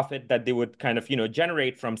kind of profit that they would kind of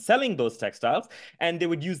generate from selling those textiles, and they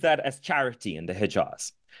would use that as charity in the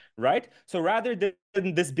Hijaz, right? So rather than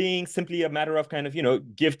this being simply a matter of kind of,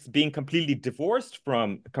 gifts being completely divorced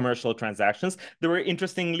from commercial transactions, they were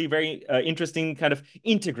very interesting kind of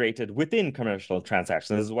integrated within commercial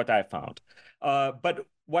transactions. This is what I found. But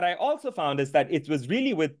what I also found is that it was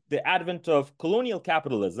really with the advent of colonial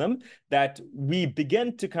capitalism that we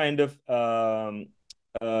began to kind of,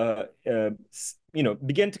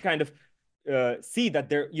 begin to kind of see that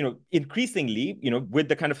they're, increasingly, with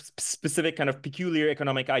the kind of specific kind of peculiar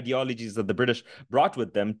economic ideologies that the British brought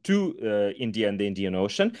with them to India and the Indian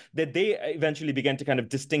Ocean, that they eventually began to kind of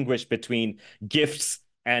distinguish between gifts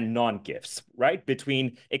and non-gifts, right?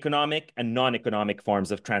 Between economic and non-economic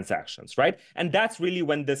forms of transactions, right? And that's really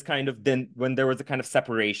when when there was a kind of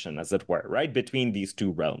separation, as it were, right? Between these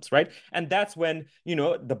two realms, right? And that's when,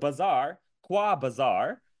 the bazaar, qua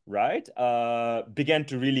bazaar, right, began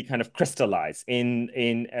to really kind of crystallize in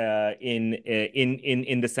the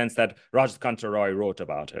sense that Rajkanta Roy wrote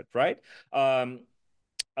about it, right? I mean,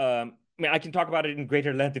 I can talk about it in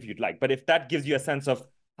greater length if you'd like, but if that gives you a sense of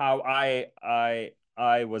how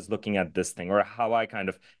I was looking at this thing, or how I kind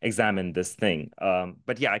of examined this thing.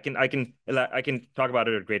 But yeah, I can talk about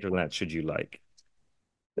it at greater length should you like.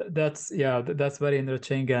 That's very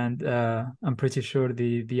enriching, and I'm pretty sure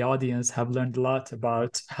the audience have learned a lot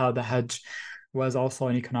about how the Hajj was also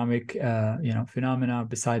an economic phenomena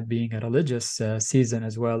beside being a religious season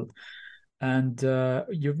as well. And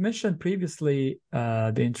you've mentioned previously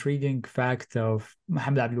the intriguing fact of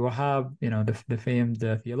Muhammad Abdul Wahhab, the famed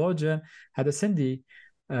theologian, had a Sindhi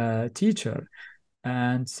teacher.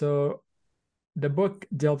 And so the book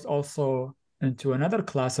delves also into another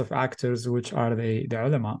class of actors, which are the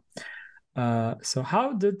ulama. So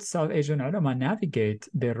how did South Asian ulama navigate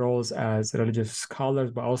their roles as religious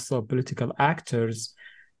scholars, but also political actors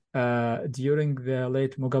during the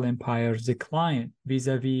late Mughal Empire's decline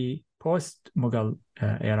vis-a-vis post-Mughal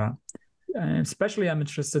era? And especially, I'm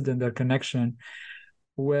interested in their connection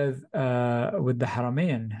with the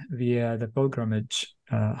Haramain via the pilgrimage.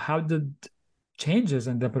 How did changes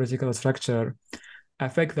in the political structure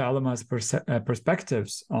affect the ulama's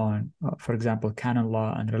perspectives on, for example, canon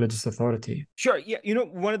law and religious authority? Sure. Yeah.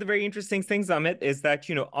 One of the very interesting things, Amit, is that,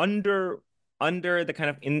 under the kind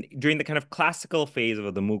of during the kind of classical phase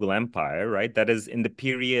of the Mughal Empire, right? That is in the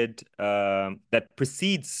period that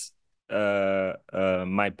precedes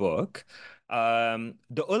my book.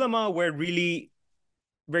 The ulama were really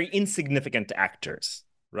very insignificant actors,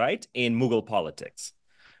 right, in Mughal politics,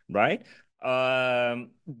 right?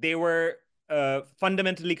 They were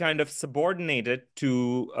fundamentally kind of subordinated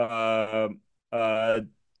to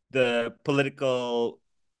the political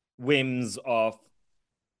whims of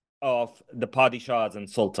the padishahs and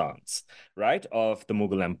sultans, right, of the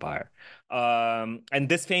Mughal Empire. And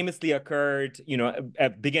this famously occurred,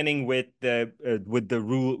 beginning with the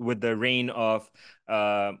reign of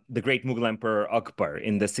the great Mughal Emperor Akbar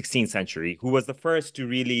in the 16th century, who was the first to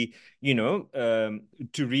really,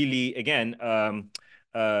 again,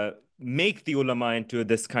 make the ulama into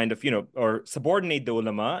this kind of, or subordinate the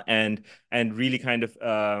ulama and really kind of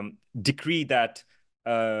decree that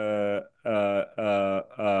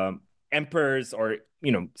emperors or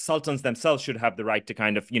sultans themselves should have the right to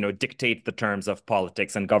kind of dictate the terms of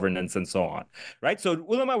politics and governance and so on, right? So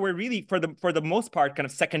ulama were really for the most part kind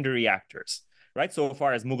of secondary actors, right, so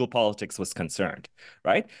far as Mughal politics was concerned,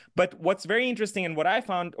 right? But what's very interesting and what I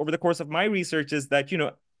found over the course of my research is that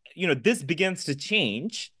this begins to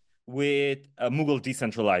change with Mughal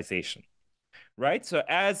decentralization, right? So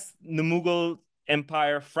as the Mughal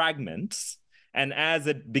empire fragments and as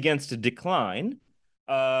it begins to decline,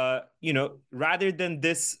 rather than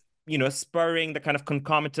this, spurring the kind of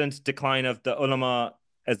concomitant decline of the ulama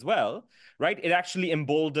as well, right? It actually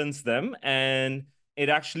emboldens them and it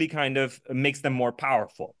actually kind of makes them more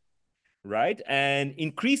powerful, right? And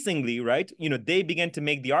increasingly, right, they begin to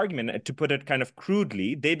make the argument, to put it kind of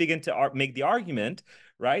crudely, they begin to make the argument,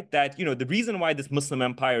 right, that, the reason why this Muslim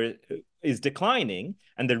empire is declining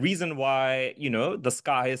and the reason why, the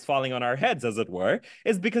sky is falling on our heads, as it were,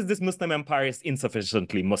 is because this Muslim empire is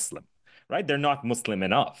insufficiently Muslim, right? They're not Muslim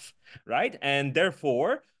enough, right? And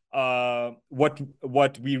therefore,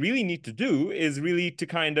 what we really need to do is really to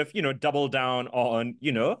kind of, double down on,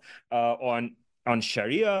 on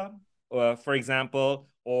Sharia, for example,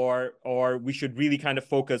 or we should really kind of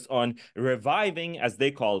focus on reviving, as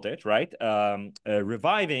they called it, right?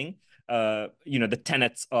 Reviving, the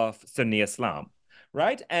tenets of Sunni Islam,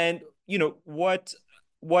 right? And what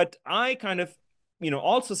I kind of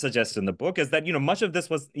also suggest in the book is that much of this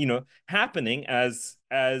was happening as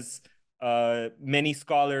many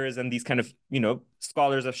scholars and these kind of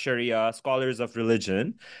scholars of Sharia, scholars of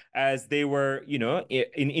religion, as they were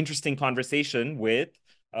in interesting conversation with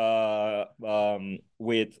their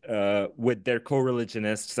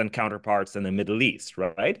co-religionists and counterparts in the Middle East,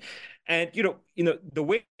 right? And the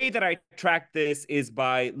way that I track this is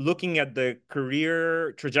by looking at the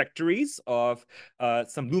career trajectories of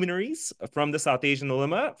some luminaries from the South Asian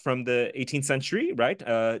ulama from the 18th century, right?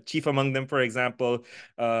 Chief among them, for example,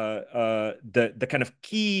 the kind of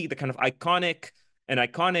key, the kind of iconic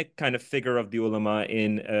kind of figure of the ulama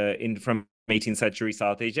in from 18th century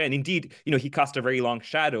South Asia. And indeed, he cast a very long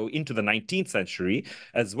shadow into the 19th century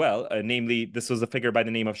as well. Namely, this was a figure by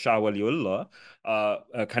the name of Shah Waliullah,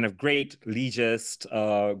 a kind of great legist,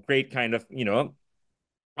 great kind of,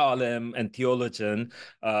 alim and theologian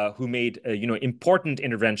who made important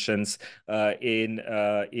interventions in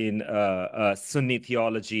Sunni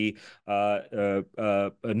theology,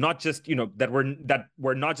 not just that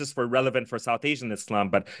were not just for relevant for South Asian Islam,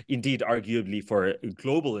 but indeed arguably for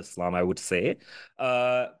global Islam, I would say.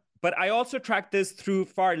 But I also track this through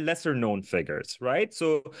far lesser known figures, right?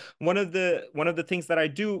 So one of the things that I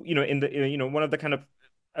do, in the one of the kind of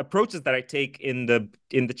approaches that I take in the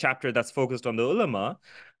chapter that's focused on the ulama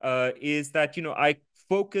is that I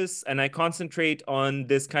focus and I concentrate on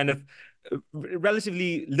this kind of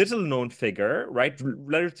relatively little known figure, right?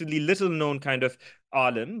 Relatively little known kind of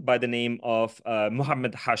alim by the name of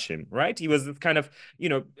Muhammad Hashim, right? He was kind of,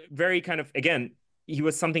 very kind of, again, he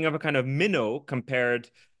was something of a kind of minnow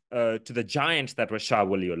compared to the giant that was Shah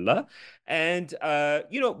Waliullah. And,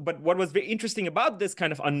 but what was very interesting about this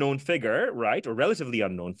kind of unknown figure, right, or relatively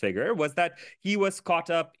unknown figure, was that he was caught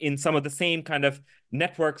up in some of the same kind of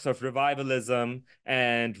networks of revivalism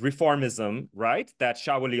and reformism, right, that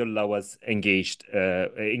Shah Waliullah was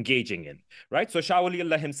engaging in, right? So Shah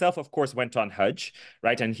Waliullah himself, of course, went on Hajj,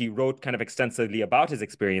 right, and he wrote kind of extensively about his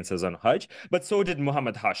experiences on Hajj, but so did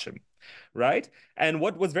Muhammad Hashim, right? And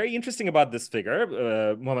what was very interesting about this figure,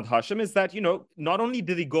 Muhammad Hashim, is that, not only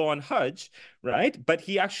did he go on Hajj, right, but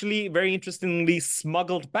he actually very interestingly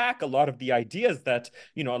smuggled back a lot of the ideas that,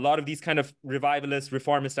 a lot of these kind of revivalist,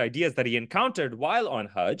 reformist ideas that he encountered while on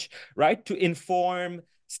Hajj, right, to inform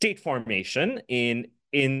state formation in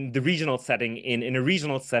the regional setting, in a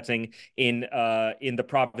regional setting in the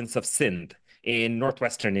province of Sindh in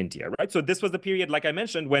northwestern India, right? So this was the period, like I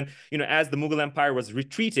mentioned, when, as the Mughal Empire was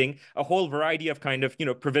retreating, a whole variety of kind of,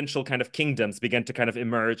 provincial kind of kingdoms began to kind of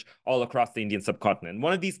emerge all across the Indian subcontinent.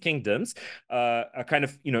 One of these kingdoms, a kind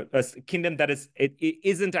of, a kingdom that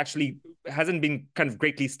hasn't been kind of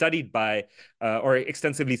greatly studied by or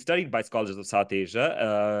extensively studied by scholars of South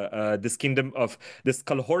Asia, this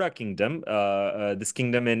Kalhora kingdom, this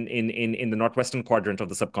kingdom in the northwestern quadrant of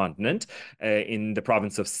the subcontinent, in the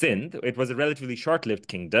province of Sindh. It was a relatively short-lived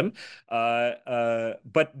kingdom,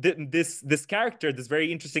 but this character, this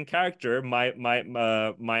very interesting character, my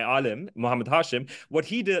alim Muhammad Hashim, what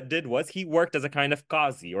he did was he worked as a kind of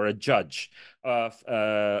qazi or a judge of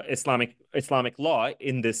Islamic law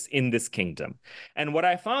in this kingdom. And what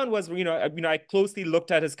I found was, I closely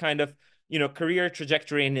looked at his kind of career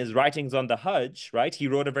trajectory in his writings on the Hajj, right? He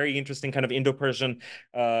wrote a very interesting kind of Indo-Persian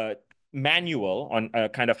manual on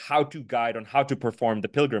kind of how to guide on how to perform the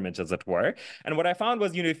pilgrimage, as it were. And what I found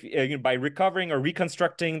was, by recovering or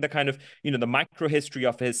reconstructing the kind of, the micro history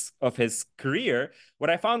of his career, what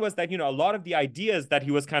I found was that, a lot of the ideas that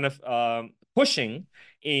he was kind of pushing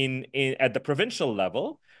in at the provincial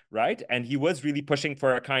level, right? And he was really pushing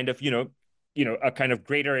for a kind of, a kind of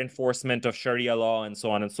greater enforcement of Sharia law and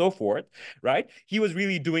so on and so forth, right? He was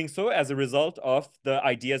really doing so as a result of the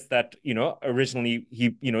ideas that, originally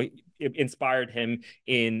he, inspired him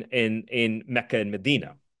in Mecca and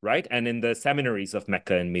Medina, right? And in the seminaries of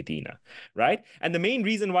Mecca and Medina, right? And the main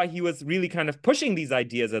reason why he was really kind of pushing these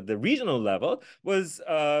ideas at the regional level was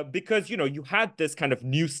because, you had this kind of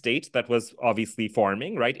new state that was obviously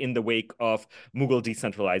forming, right, in the wake of Mughal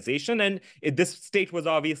decentralization. And this state was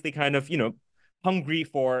obviously kind of, hungry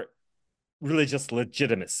for religious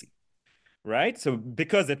legitimacy, right? So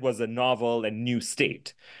because it was a novel and new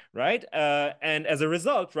state, right? And as a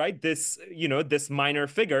result, right, this minor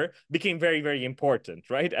figure became very, very important,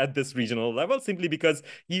 right, at this regional level, simply because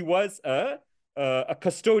he was a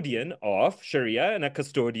custodian of Sharia and a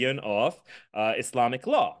custodian of Islamic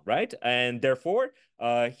law, right? And therefore,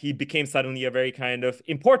 he became suddenly a very kind of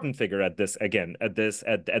important figure at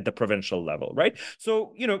the provincial level, right?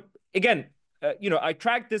 So, again, I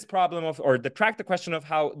tracked this problem tracked the question of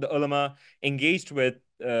how the ulama engaged with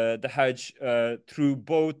the Hajj through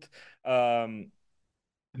both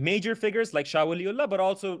major figures like Shah Waliullah, but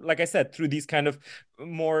also, like I said, through these kind of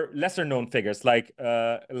more lesser known figures like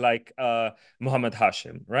Muhammad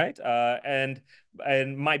Hashim, right? And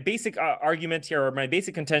my basic argument here, or my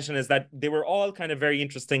basic contention, is that they were all kind of very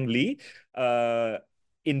interestingly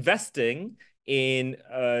investing in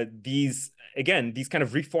these kind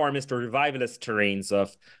of reformist or revivalist terrains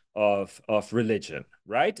of religion,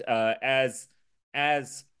 right? As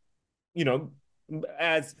the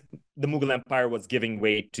Mughal Empire was giving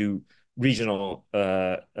way to regional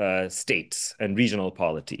states and regional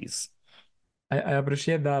polities. I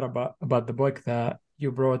appreciate that about the book, that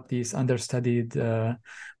you brought these understudied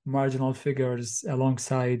marginal figures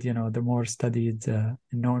alongside, the more studied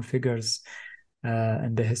known figures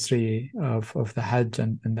in the history of the Hajj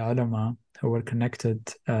and the ulama who were connected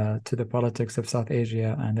to the politics of South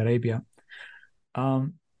Asia and Arabia.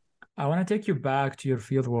 I want to take you back to your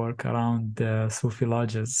fieldwork around the Sufi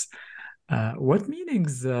lodges. What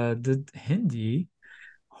meanings did Hindi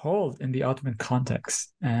hold in the Ottoman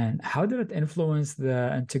context, and how did it influence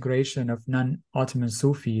the integration of non-Ottoman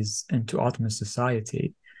Sufis into Ottoman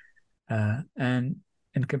society? And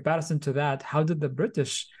in comparison to that, how did the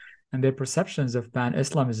British and their perceptions of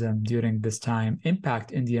pan-Islamism during this time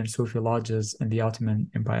impact Indian Sufi lodges in the Ottoman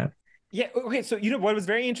Empire? Yeah, okay, so what was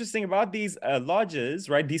very interesting about these lodges,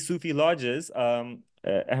 right, these Sufi lodges,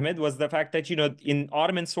 Ahmed, was the fact that, in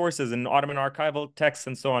Ottoman sources, in Ottoman archival texts,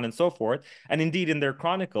 and so on and so forth, and indeed in their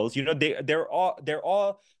chronicles,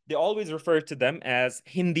 they always refer to them as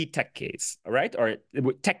Hindi tekkes, right? Or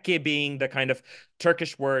tekke being the kind of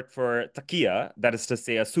Turkish word for taqiyya, that is to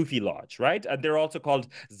say a Sufi lodge, right? And they're also called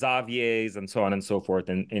zaviyes and so on and so forth,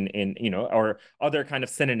 or other kind of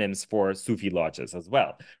synonyms for Sufi lodges as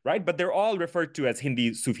well, right? But they're all referred to as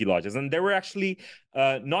Hindi Sufi lodges. And there were actually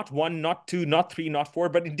not one, not two, not three, not four,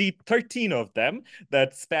 but indeed 13 of them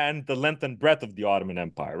that spanned the length and breadth of the Ottoman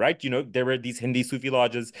Empire, right? There were these Hindi Sufi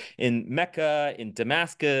lodges in Mecca, in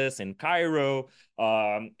Damascus, in Cairo.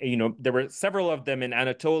 There were several of them in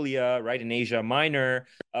Anatolia, right, in Asia Minor,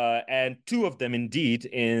 and two of them indeed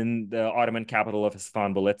in the Ottoman capital of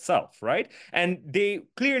Istanbul itself, right? And they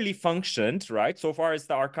clearly functioned, right, so far as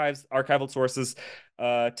the archival sources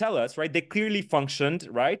tell us, right, they clearly functioned,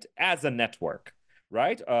 right, as a network,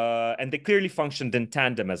 right? And they clearly functioned in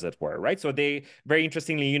tandem, as it were, right? So they, very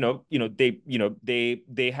interestingly,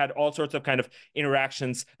 they had all sorts of kind of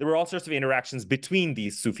interactions. There were all sorts of interactions between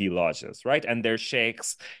these Sufi lodges, right, and their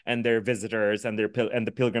sheikhs and their visitors and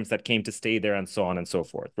the pilgrims that came to stay there, and so on and so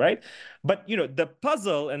forth, right? But the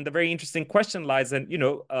puzzle and the very interesting question lies in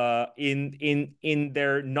in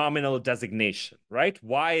their nominal designation, right?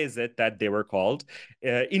 Why is it that they were called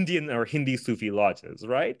Indian or Hindi Sufi lodges,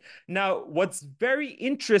 right? Now, what's very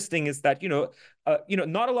interesting is that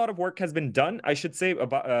not a lot of work has been done, I should say,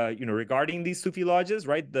 about regarding these Sufi lodges,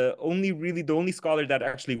 right? The only scholar that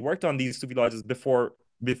actually worked on these Sufi lodges before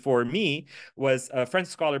me was a French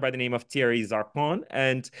scholar by the name of Thierry Zarpon,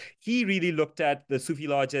 and he really looked at the Sufi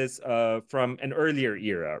lodges from an earlier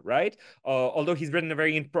era, right? Although he's written a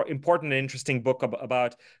very important and interesting book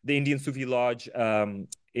about the Indian Sufi lodge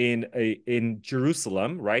in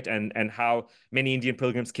Jerusalem, right, and how many Indian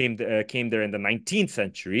pilgrims came there in the 19th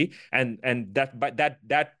century, and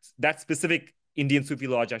that specific Indian Sufi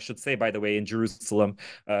lodge, I should say, by the way, in Jerusalem,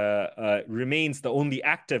 remains the only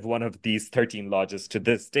active one of these 13 lodges to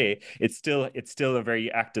this day. It's still a very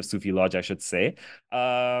active Sufi lodge, I should say.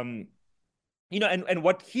 And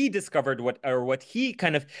what he discovered, what he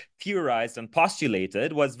kind of theorized and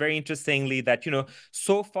postulated was, very interestingly, that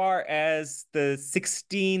so far as the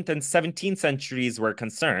 16th and 17th centuries were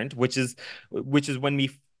concerned, which is when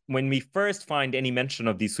we first find any mention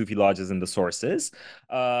of these Sufi lodges in the sources,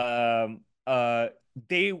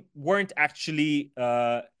 they weren't actually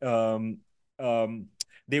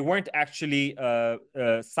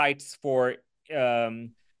sites for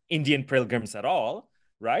Indian pilgrims at all,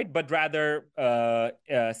 right? But rather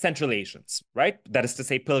Central Asians, right? That is to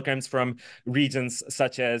say, pilgrims from regions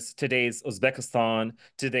such as today's Uzbekistan,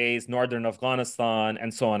 today's northern Afghanistan,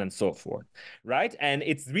 and so on and so forth, right? And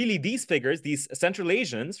it's really these figures, these Central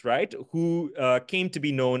Asians, right, who came to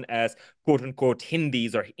be known as quote unquote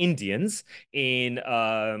Hindis or Indians in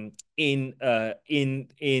the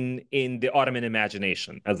Ottoman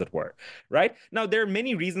imagination, as it were, right? Now, there are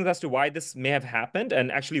many reasons as to why this may have happened,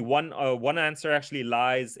 and actually one answer actually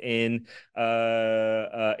lies in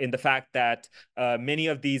the fact that many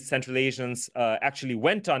of these Central Asians actually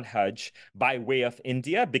went on Hajj by way of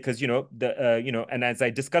India, because and as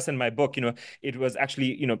I discuss in my book, it was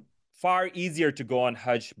actually far easier to go on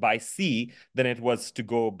Hajj by sea than it was to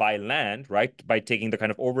go by land, right? By taking the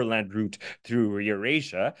kind of overland route through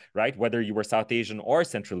Eurasia, right? Whether you were South Asian or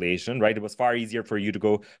Central Asian, right? It was far easier for you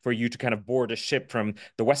to kind of board a ship from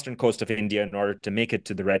the western coast of India in order to make it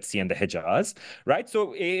to the Red Sea and the Hijaz, right?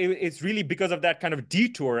 So it's really because of that kind of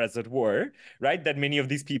detour, as it were, right, that many of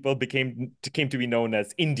these people came to be known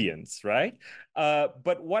as Indians, right?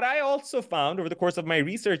 But what I also found over the course of my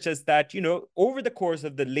research is that, over the course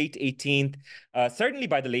of the late 18th, certainly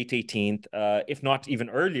by the late 18th, if not even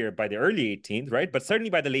earlier, by the early 18th, right? But certainly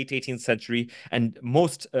by the late 18th century, and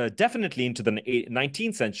most definitely into the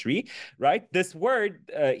 19th century, right? This word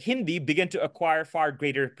Hindi began to acquire far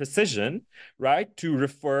greater precision, right, to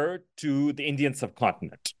refer to the Indian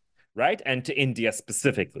subcontinent, right, and to India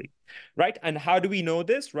specifically. Right. And how do we know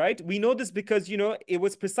this? Right. We know this because, it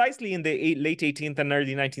was precisely in the late 18th and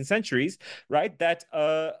early 19th centuries, right, that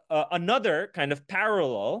another kind of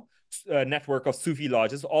parallel network of Sufi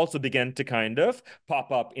lodges also began to kind of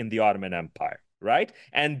pop up in the Ottoman Empire. Right.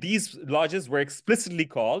 And these lodges were explicitly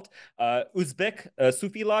called Uzbek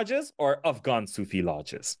Sufi lodges or Afghan Sufi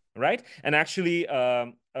lodges. Right. And actually,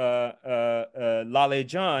 Lale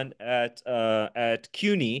Jan at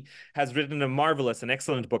CUNY has written a marvelous and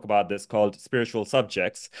excellent book about this called Spiritual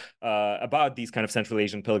Subjects, about these kind of Central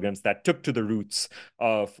Asian pilgrims that took to the roots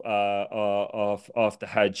of the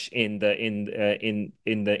Hajj in the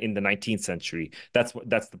 19th century. That's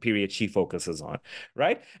the period she focuses on,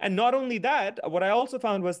 right? And not only that, what I also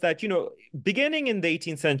found was that, beginning in the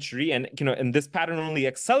 18th century, and this pattern only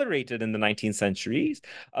accelerated in the 19th centuries,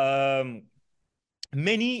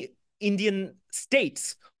 many Indian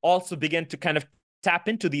states also began to kind of tap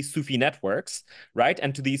into these Sufi networks, right?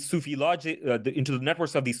 And to these Sufi lodges, into the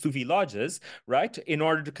networks of these Sufi lodges, right? In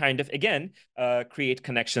order to kind of, again, create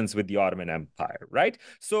connections with the Ottoman Empire, right?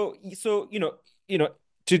 So,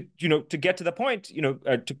 to get to the point,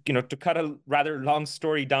 to cut a rather long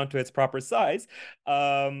story down to its proper size,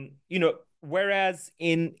 whereas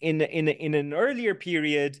in an earlier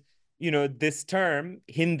period, this term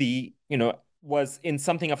Hindi, was in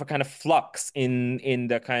something of a kind of flux in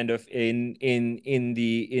the kind of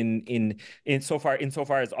insofar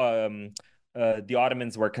as the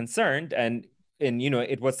Ottomans were concerned, and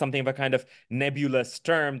it was something of a kind of nebulous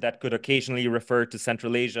term that could occasionally refer to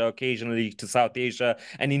Central Asia, occasionally to South Asia,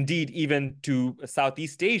 and indeed even to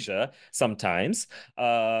Southeast Asia sometimes.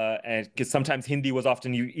 And because sometimes Hindi was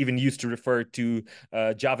often even used to refer to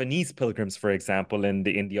Javanese pilgrims, for example, in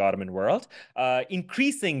the Ottoman world.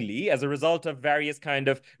 Increasingly, as a result of various kind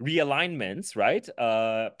of realignments, right,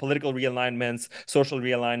 political realignments, social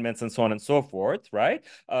realignments, and so on and so forth, right,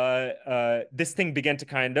 this thing began to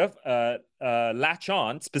kind of latch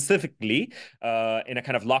on specifically in a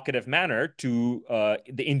kind of locative manner to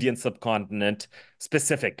the Indian subcontinent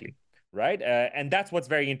specifically, right? And that's what's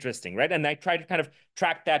very interesting, right? And I try to kind of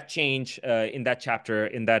track that change in that chapter,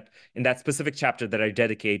 in that specific chapter that I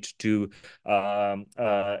dedicate to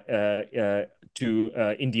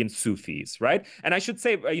Indian Sufis, right? And I should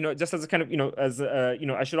say, just as a kind of,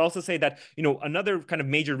 I should also say that, another kind of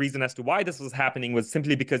major reason as to why this was happening was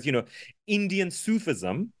simply because, Indian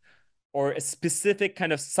Sufism, or a specific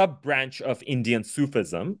kind of sub-branch of Indian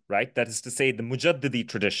Sufism, right? That is to say, the Mujaddidi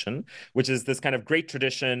tradition, which is this kind of great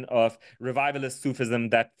tradition of revivalist Sufism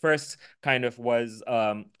that first kind of emerged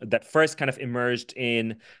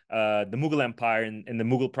in the Mughal Empire in the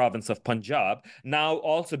Mughal province of Punjab, now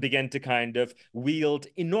also began to kind of wield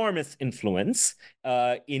enormous influence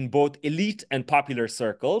in both elite and popular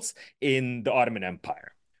circles in the Ottoman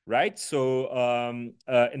Empire. Right. So,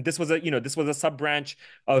 and this was a sub branch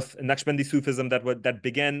of Naqshbandi Sufism that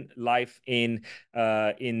began life in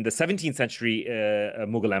the 17th century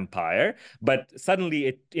Mughal Empire, but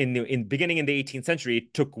suddenly beginning in the 18th century,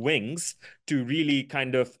 it took wings to really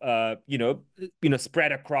kind of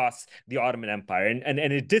spread across the Ottoman Empire, and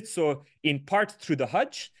it did so in part through the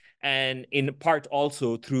Hajj, and in part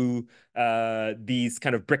also through these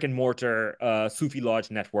kind of brick and mortar Sufi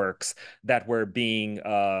lodge networks that were being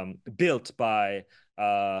built by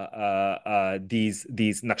these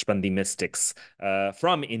Naqshbandi mystics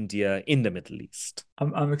from India in the Middle East.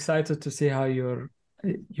 I'm excited to see how your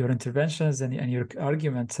interventions and your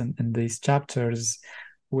arguments in these chapters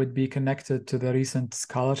would be connected to the recent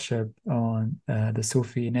scholarship on the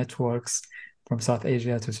Sufi networks from South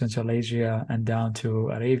Asia to Central Asia and down to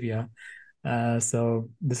Arabia. So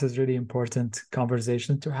this is really important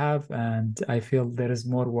conversation to have, and I feel there is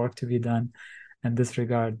more work to be done in this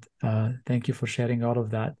regard. Thank you for sharing all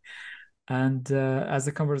of that. And as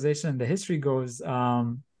the conversation and the history goes,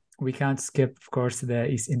 we can't skip, of course, the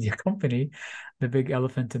East India Company, the big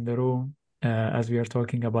elephant in the room, as we are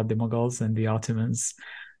talking about the Mughals and the Ottomans.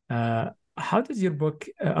 How does your book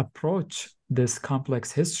approach this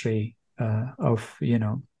complex history of,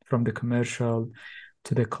 from the commercial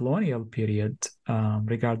to the colonial period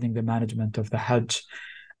regarding the management of the Hajj?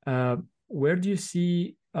 Where do you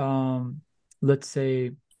see, let's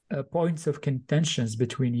say, points of contentions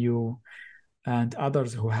between you and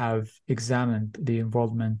others who have examined the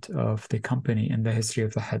involvement of the company in the history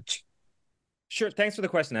of the Hajj? Sure. Thanks for the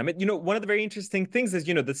question, Amit. One of the very interesting things is,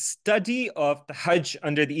 the study of the Hajj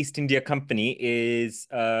under the East India Company is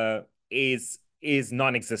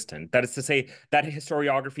non-existent. That is to say, that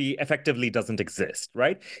historiography effectively doesn't exist,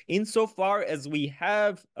 right? Insofar as we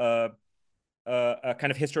have a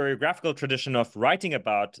kind of historiographical tradition of writing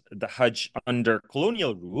about the Hajj under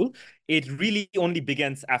colonial rule, it really only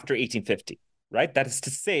begins after 1850. Right. That is to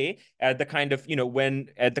say, in the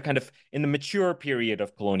mature period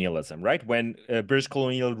of colonialism, right, when British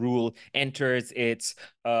colonial rule enters its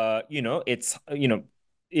high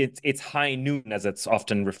noon, as it's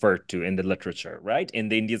often referred to in the literature, right, in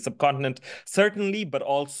the Indian subcontinent, certainly, but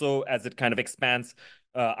also as it kind of expands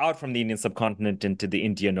out from the Indian subcontinent into the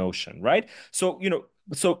Indian Ocean, right? So,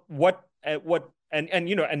 so what and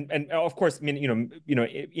and of course, I mean,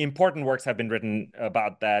 important works have been written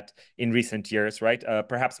about that in recent years, right?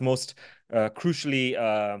 Perhaps most crucially,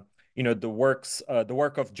 the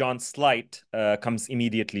work of John Slight comes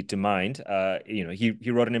immediately to mind.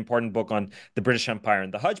 He wrote an important book on the British Empire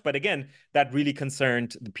and the Hajj, but again, that really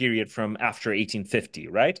concerned the period from after 1850,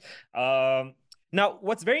 right? Now,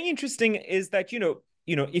 what's very interesting is that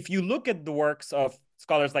if you look at the works of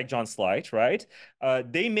scholars like John Slight, right,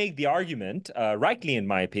 they make the argument, rightly in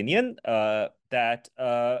my opinion, that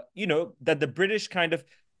that the British kind of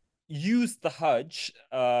used the Hajj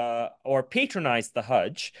or patronized the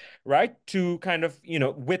Hajj, right, to kind of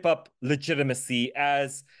whip up legitimacy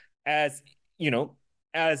as you know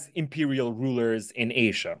as imperial rulers in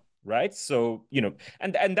Asia, right? So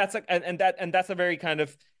and that's a very kind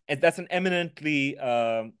of and that's an eminently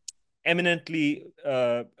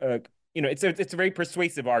it's a very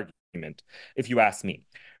persuasive argument, if you ask me,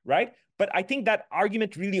 right? But I think that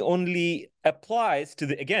argument really only applies to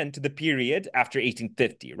the period after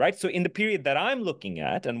 1850, right? So in the period that I'm looking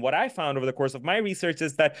at, and what I found over the course of my research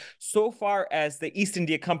is that so far as the East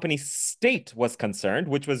India Company state was concerned,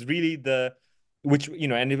 which was really and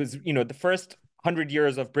it was, the first 100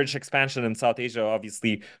 years of British expansion in South Asia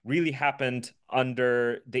obviously really happened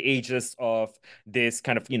under the aegis of this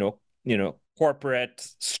kind of,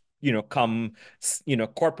 corporate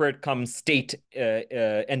corporate come state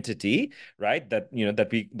entity, right? That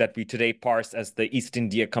we today parse as the East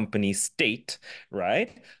India Company state,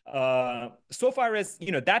 right? So far as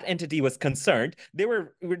that entity was concerned, they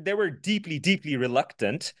were deeply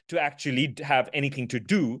reluctant to actually have anything to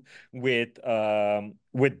do with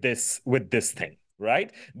this thing,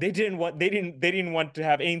 right? They didn't want to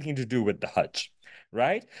have anything to do with the Hajj,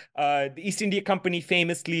 right? The East India Company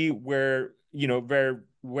famously were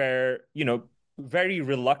very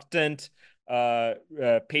reluctant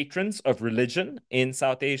patrons of religion in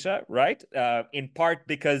South Asia, right? In part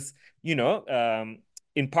because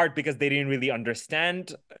they didn't really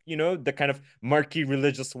understand, the kind of murky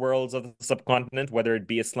religious worlds of the subcontinent, whether it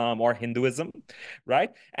be Islam or Hinduism,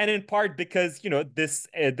 right? And in part because, this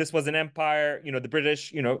was an empire, the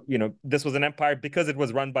British, this was an empire because it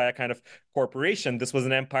was run by a kind of corporation. This was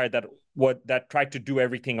an empire that tried to do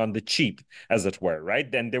everything on the cheap, as it were,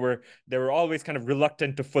 right? Then they were always kind of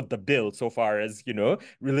reluctant to foot the bill so far as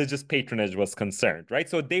religious patronage was concerned, right?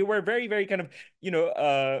 So they were very, very kind of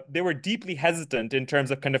they were deeply hesitant in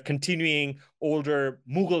terms of kind of continuing older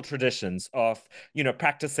Mughal traditions of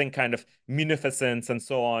practicing kind of munificence and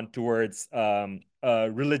so on towards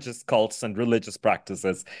religious cults and religious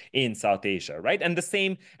practices in South Asia, right? And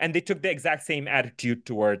they took the exact same attitude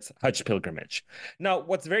towards Hajj pilgrimage. Now,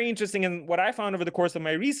 what's very interesting and what I found over the course of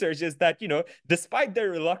my research is that, despite their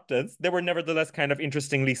reluctance, they were nevertheless kind of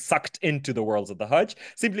interestingly sucked into the worlds of the Hajj,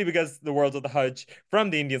 simply because the worlds of the Hajj from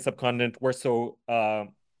the Indian subcontinent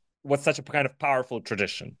was such a kind of powerful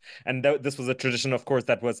tradition. And this was a tradition, of course,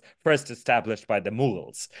 that was first established by the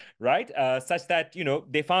Mughals, right? Such that,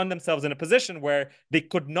 they found themselves in a position where they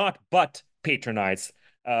could not but patronize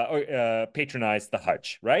the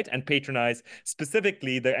Hajj, right? And patronize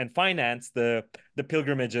specifically and finance the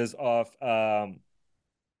pilgrimages of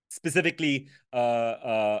specifically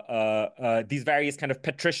these various kind of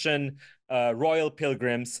patrician royal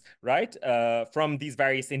pilgrims, right, from these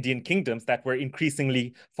various Indian kingdoms that were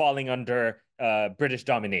increasingly falling under British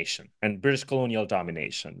domination and British colonial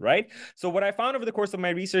domination, right? So what I found over the course of my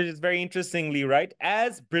research is very interestingly, right,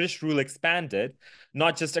 as British rule expanded,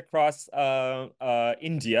 not just across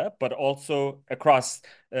India, but also across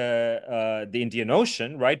the Indian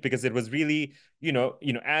Ocean, right? Because it was really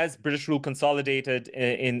as British rule consolidated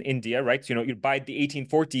in India, right? By the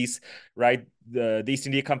 1840s, right, the East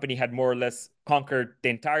India Company had more or less conquered the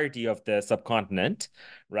entirety of the subcontinent,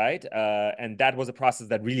 right? And that was a process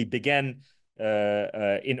that really began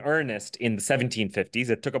in earnest in the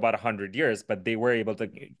 1750s. It took about 100 years, but they were able to,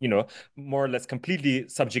 more or less completely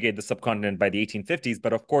subjugate the subcontinent by the 1850s.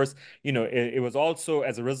 But of course, it was also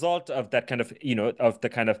as a result of that kind of, of the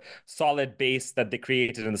kind of solid base that they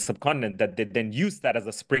created in the subcontinent that they then used that as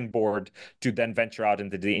a springboard to then venture out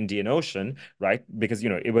into the Indian Ocean, right? Because,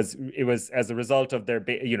 it was as a result of their,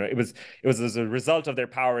 it was as a result of their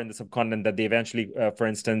power in the subcontinent that they eventually, for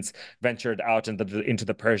instance, ventured out into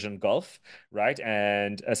the Persian Gulf, right?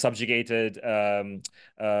 And subjugated,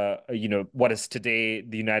 what is today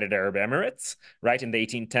the United Arab Emirates, right, in the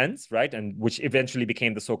 1810s, right, and which eventually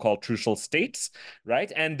became the so-called Trucial States,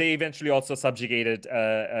 right? And they eventually also subjugated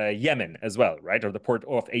Yemen as well, right, or the port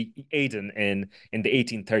of Aden in the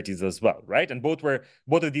 1830s as well, right? And both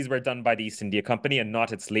of these were done by the East India Company and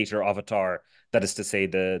not its later avatar, that is to say,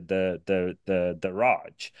 the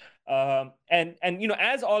Raj. And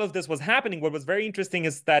as all of this was happening, what was very interesting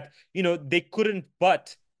is that they couldn't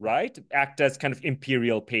but right act as kind of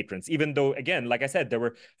imperial patrons, even though, again, like I said, they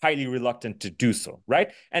were highly reluctant to do so,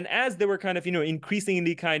 right? And as they were kind of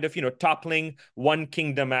increasingly kind of toppling one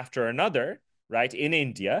kingdom after another, right, in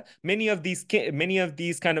India, many of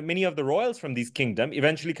the royals from these kingdom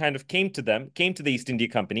eventually kind of came to the East India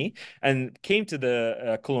Company and came to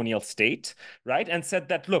the colonial state, right, and said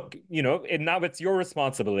that, look, and now it's your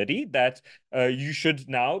responsibility that you should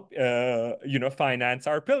now finance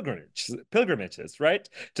our pilgrimages, right,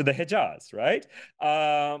 to the Hijaz, right.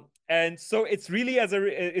 And so it's really as a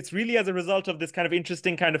result of this kind of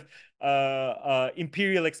interesting kind of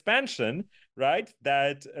imperial expansion, right,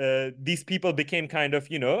 that these people became kind of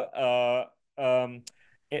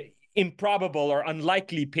improbable or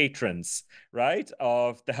unlikely patrons, right,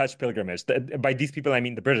 of the Hajj pilgrimage. By these people, I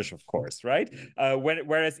mean the British, of course, right?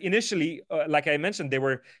 Whereas initially, like I mentioned, they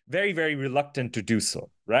were very, very reluctant to do so,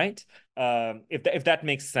 right? If that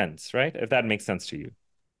makes sense, right? If that makes sense to you.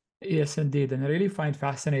 Yes, indeed. And I really find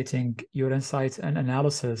fascinating your insights and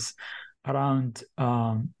analysis around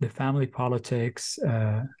the family politics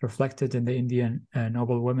reflected in the Indian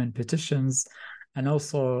noble women petitions, and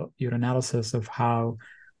also your analysis of how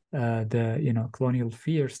the colonial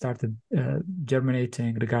fear started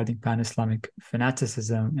germinating regarding pan-Islamic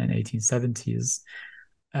fanaticism in 1870s,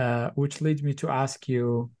 which leads me to ask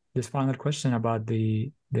you this final question about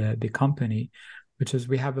the company, which is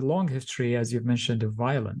we have a long history, as you've mentioned, of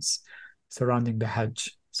violence surrounding the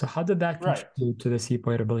Hajj. So how did that Right. contribute to the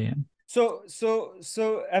Sepoy Rebellion? So,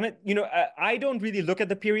 I mean, I don't really look at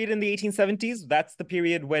the period in the 1870s. That's the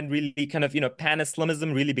period when really kind of,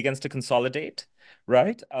 pan-Islamism really begins to consolidate,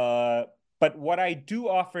 right? But what I do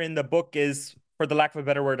offer in the book is, for the lack of a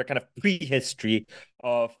better word, a kind of prehistory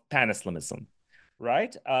of pan-Islamism,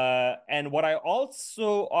 right? And what I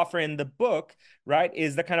also offer in the book, right,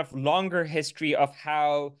 is the kind of longer history of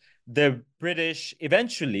how the British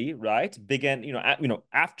eventually, right, began,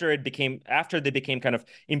 after they became kind of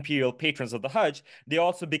imperial patrons of the Hajj, they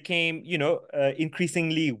also became,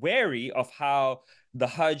 increasingly wary of how the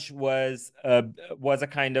Hajj was a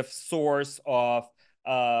kind of source of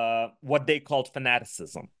what they called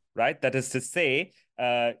fanaticism, right? That is to say,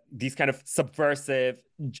 these kind of subversive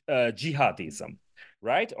jihadism,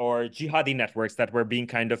 right? Or jihadi networks that were being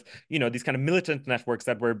kind of, these kind of militant networks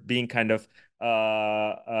that were being kind of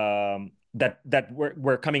that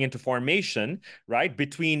were coming into formation, right,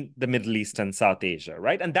 between the Middle East and South Asia,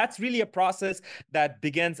 right? And that's really a process that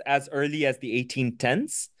begins as early as the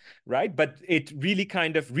 1810s, right? But it really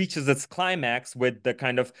kind of reaches its climax with the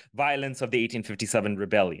kind of violence of the 1857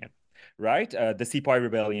 rebellion, right? The Sepoy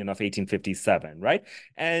Rebellion of 1857, right?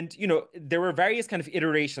 And there were various kind of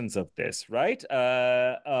iterations of this, right?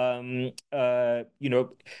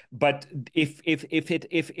 But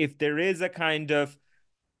if there is a kind of,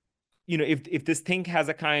 if this thing has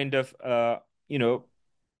a kind of uh,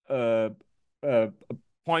 uh,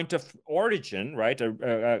 point of origin, right?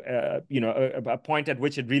 A point at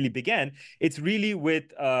which it really began. It's really with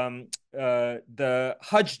the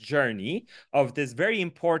Hajj journey of this very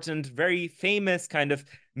important, very famous kind of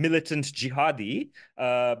militant jihadi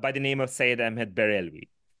by the name of Sayyid Ahmed Barelvi,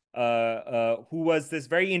 who was this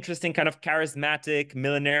very interesting kind of charismatic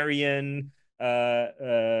millenarian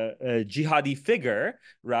jihadi figure,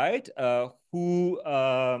 right? Who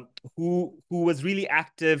was really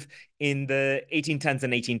active in the 1810s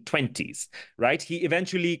and 1820s, right? He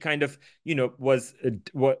eventually kind of, was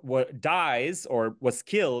dies or was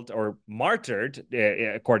killed or martyred,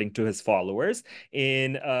 according to his followers,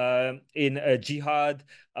 in a jihad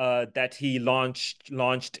that he launched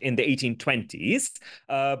in the 1820s.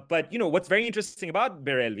 But what's very interesting about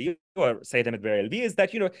Barelvi, or Sayyid Ahmed Barelvi, is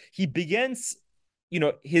that he begins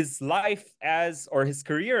his life or his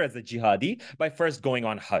career as a jihadi by first going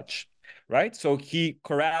on Hajj, right? So he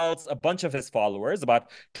corrals a bunch of his followers, about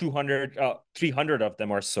 200, 300 of them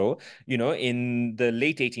or so, in the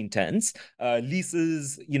late 1810s,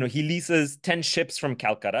 he leases 10 ships from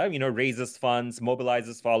Calcutta, raises funds,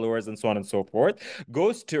 mobilizes followers, and so on and so forth,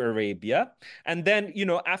 goes to Arabia. And then,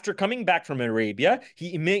 after coming back from Arabia,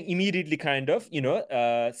 he immediately kind of,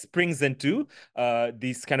 springs into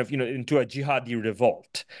these kind of, into a jihadi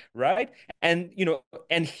revolt, right? And,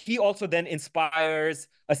 and he also then inspires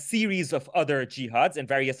a series of other jihads in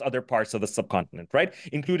various other parts of the subcontinent, right?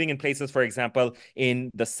 Including in places, for example, in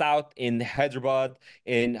the south, in Hyderabad,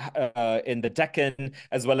 in the Deccan,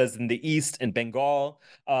 as well as in the east, in Bengal.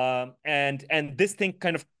 And this thing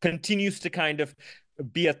kind of continues to kind of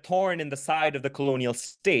be a thorn in the side of the colonial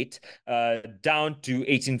state down to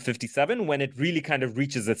 1857, when it really kind of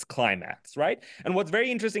reaches its climax, right? And what's very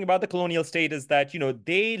interesting about the colonial state is that,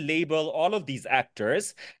 they label all of these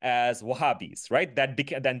actors as Wahhabis, right?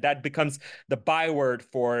 Then that becomes the byword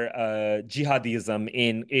for jihadism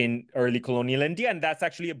in early colonial India, and that's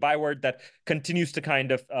actually a byword that continues to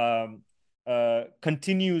kind of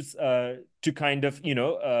continues to kind of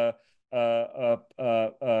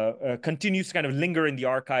linger in the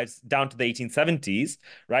archives down to the 1870s,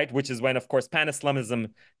 right? Which is when, of course,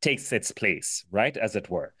 Pan-Islamism takes its place, right, as it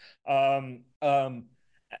were. And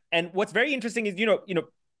what's very interesting is,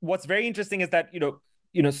 what's very interesting is that,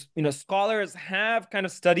 scholars have kind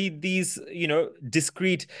of studied these,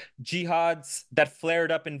 discrete jihads that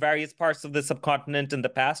flared up in various parts of the subcontinent in the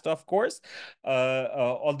past, of course,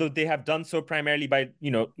 although they have done so primarily by,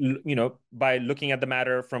 by looking at the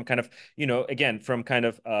matter from kind of, again, from kind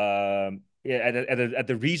of at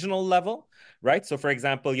the regional level, right? So, for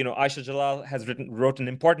example, Aisha Jalal wrote an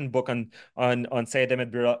important book on Sayyid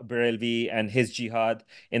Ahmed Barelvi and his jihad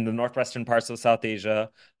in the northwestern parts of South Asia.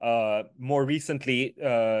 More recently,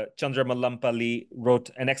 Chandra Mallampalli wrote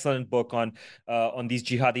an excellent book on these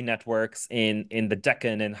jihadi networks in the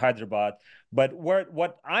Deccan and Hyderabad. But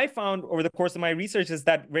what I found over the course of my research is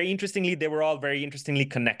that, very interestingly, they were all very interestingly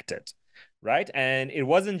connected, right? And it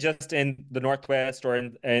wasn't just in the Northwest or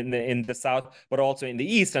in the South, but also in the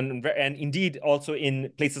East, and indeed also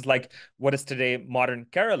in places like what is today modern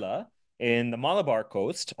Kerala, on the Malabar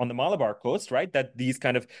coast, right? That these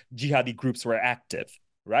kind of jihadi groups were active,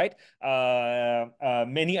 right?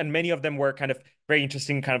 Many of them were kind of very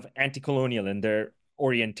interesting, kind of anti-colonial in their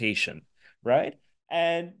orientation, right?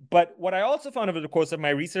 But what I also found over the course of my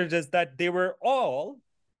research is that they were all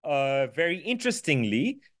very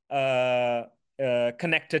interestingly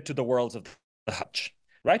connected to the worlds of the Hajj,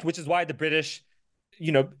 right? Which is why the British,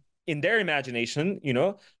 in their imagination,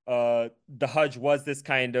 the Hajj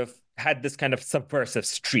had this kind of subversive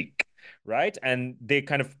streak, right? And they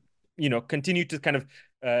kind of, continue to kind of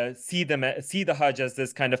see the Hajj as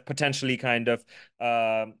this kind of potentially kind of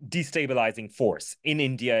destabilizing force in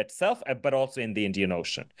India itself, but also in the Indian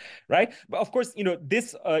Ocean, right? But of course,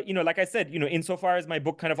 this, like I said, insofar as my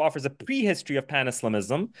book kind of offers a prehistory of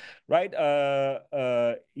Pan-Islamism, right?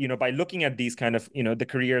 By looking at these kind of, the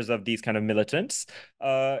careers of these kind of militants,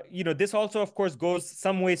 this also, of course, goes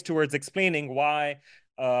some ways towards explaining why,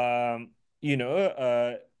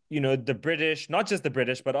 the British, not just the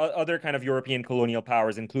British, but other kind of European colonial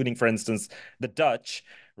powers, including, for instance, the Dutch,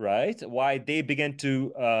 right? Why they began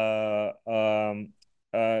to,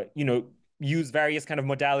 use various kind of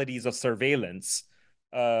modalities of surveillance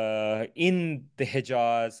in the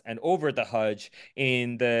Hijaz and over the Hajj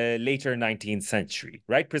in the later 19th century,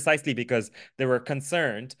 right? Precisely because they were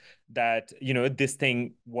concerned that, this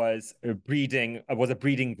thing was a breeding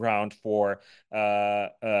ground for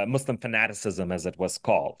Muslim fanaticism, as it was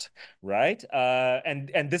called, right?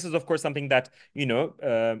 And this is, of course, something that,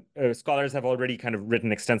 scholars have already kind of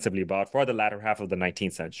written extensively about for the latter half of the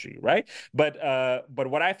 19th century, right? But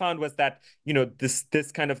what I found was that,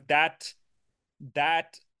 this kind of that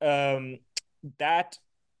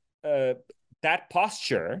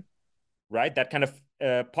posture, right? That kind of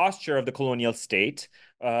posture of the colonial state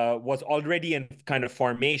was already in kind of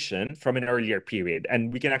formation from an earlier period,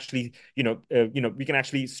 and we can actually,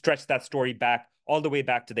 stretch that story back all the way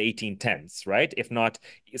back to the 1810s, right? If not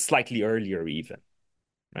slightly earlier, even,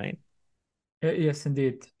 right? Yes,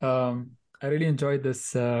 indeed. I really enjoyed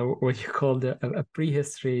this, what you called a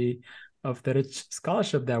prehistory of the rich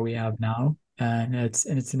scholarship that we have now. And it's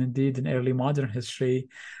indeed an early modern history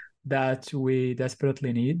that we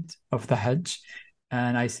desperately need of the Hajj.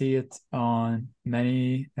 And I see it on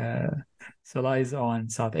many lies on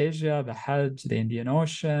South Asia, the Hajj, the Indian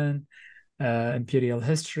Ocean, imperial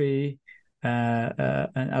history, and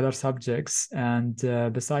other subjects. And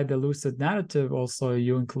beside the lucid narrative, also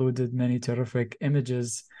you included many terrific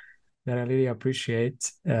images that I really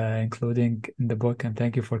appreciate, including in the book. And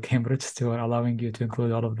thank you for Cambridge to allowing you to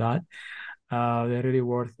include all of that. They're really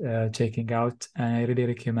worth checking out, and I really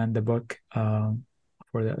recommend the book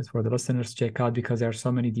for the listeners to check out, because there are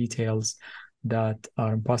so many details that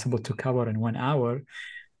are impossible to cover in 1 hour.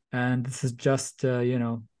 And this is just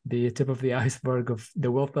the tip of the iceberg of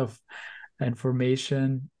the wealth of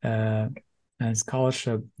information and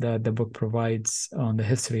scholarship that the book provides on the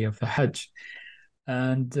history of the Hajj.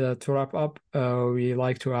 And to wrap up, we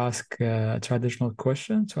like to ask a traditional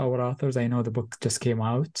question to our authors. I know the book just came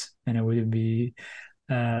out, and it would be,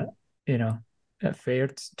 uh, you know, fair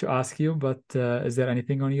to ask you, but is there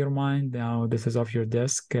anything on your mind now? This is off your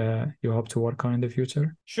desk. You hope to work on in the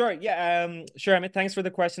future? Sure. Yeah. Sure. I mean, thanks for the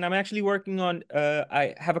question. I'm actually working on.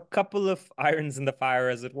 I have a couple of irons in the fire,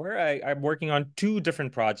 as it were. I'm working on two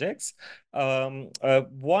different projects.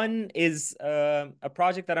 One is a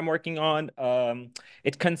project that I'm working on.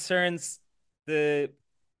 It concerns the,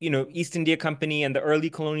 East India Company and the early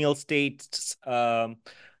colonial states'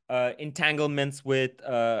 entanglements with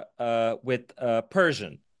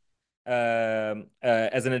Persian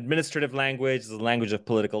as an administrative language, as a language of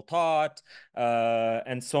political thought,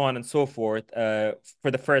 and so on and so forth,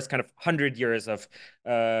 for the first kind of 100 years of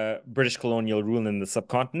British colonial rule in the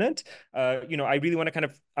subcontinent. I really want to kind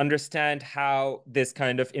of understand how this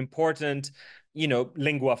kind of important,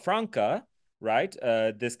 lingua franca, right?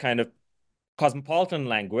 This kind of cosmopolitan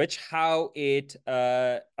language, how it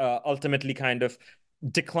ultimately kind of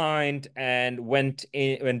declined and went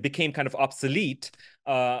in and became kind of obsolete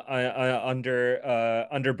under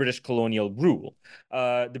British colonial rule.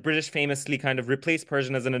 The British famously kind of replaced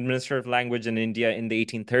Persian as an administrative language in India in the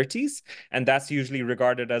 1830s, and that's usually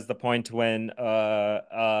regarded as the point when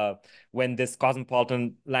this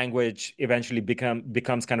cosmopolitan language eventually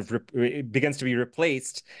begins to be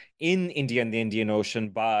replaced in India and the Indian Ocean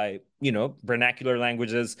by vernacular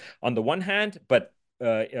languages on the one hand, but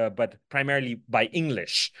primarily by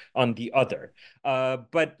English on the other.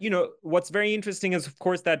 But what's very interesting is, of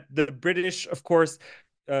course, that the British, of course,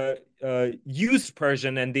 used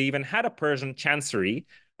Persian, and they even had a Persian chancery,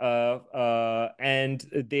 and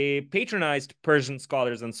they patronized Persian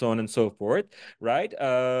scholars and so on and so forth, right?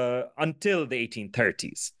 Until the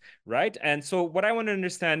 1830s, right? And so what I want to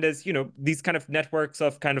understand is, these kind of networks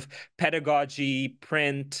of kind of pedagogy,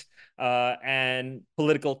 print, and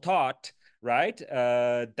political thought, right?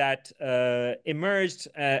 That emerged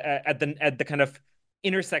at the kind of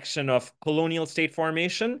intersection of colonial state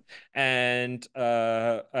formation and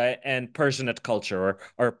Persianate culture,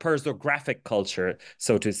 or Persographic culture,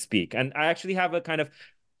 so to speak. And I actually have I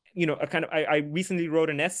recently wrote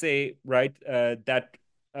an essay, right? That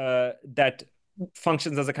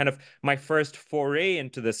functions as a kind of my first foray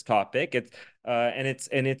into this topic. It's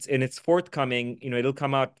forthcoming. It'll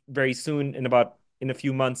come out very soon, in a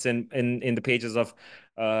few months, in the pages of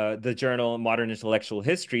the journal Modern Intellectual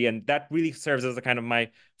History, and that really serves as a kind of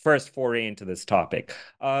my first foray into this topic.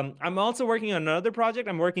 I'm also working on another project.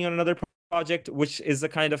 Which is a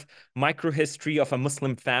kind of microhistory of a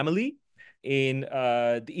Muslim family in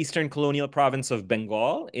the eastern colonial province of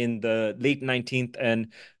Bengal in the late 19th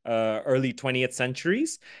and early 20th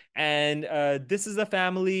centuries. And this is a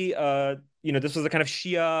family, this was a kind of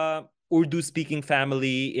Shia Urdu-speaking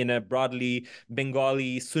family in a broadly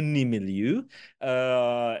Bengali Sunni milieu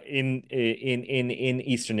in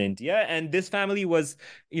eastern India. And this family was,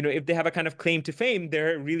 if they have a kind of claim to fame,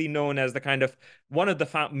 they're really known as the kind of one of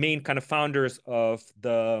the main kind of founders of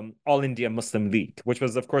the All India Muslim League, which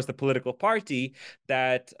was, of course, the political party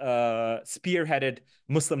that spearheaded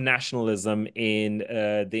Muslim nationalism in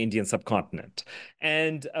the Indian subcontinent.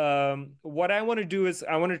 And what I want to do is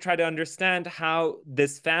I want to try to understand how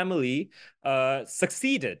this family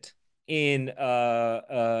succeeded in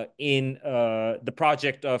the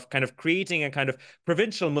project of kind of creating a kind of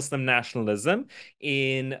provincial Muslim nationalism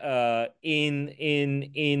in the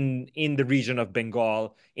region of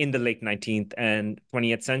Bengal in the late 19th and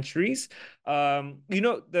 20th centuries.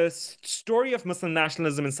 The story of Muslim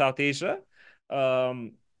nationalism in South Asia,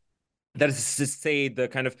 that is to say, the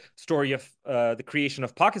kind of story of the creation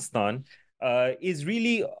of Pakistan, has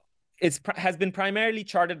been primarily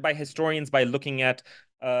charted by historians by looking at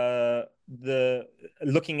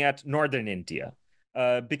northern India,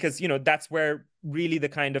 because that's where really the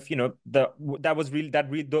kind of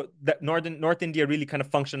North India really kind of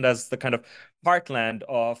functioned as the kind of heartland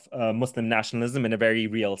of Muslim nationalism in a very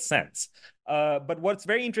real sense. But what's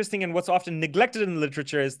very interesting and what's often neglected in the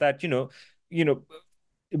literature is that the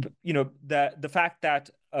fact that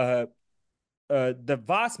the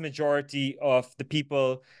vast majority of the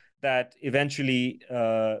people that eventually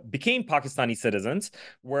became Pakistani citizens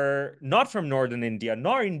were not from northern India,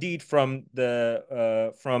 nor indeed from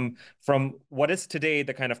what is today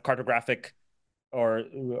the kind of cartographic or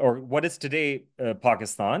what is today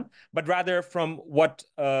Pakistan, but rather from what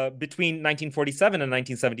between 1947 and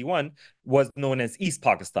 1971 was known as East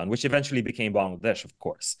Pakistan, which eventually became Bangladesh, of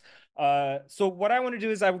course. So what I want to do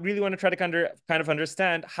is I really want to try to kind of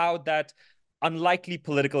understand how that unlikely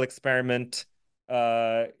political experiment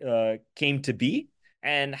came to be,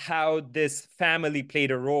 and how this family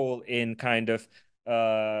played a role in kind of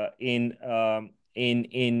in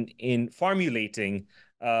formulating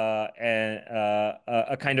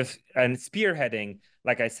a kind of and spearheading,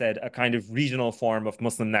 like I said, a kind of regional form of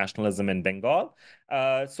Muslim nationalism in Bengal.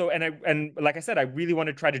 And like I said, I really want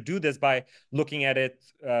to try to do this by looking at it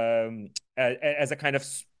as a kind of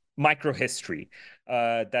micro history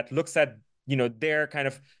that looks at their kind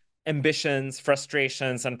of ambitions,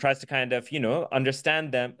 frustrations, and tries to kind of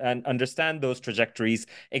understand them and understand those trajectories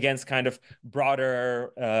against kind of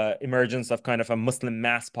broader emergence of kind of a Muslim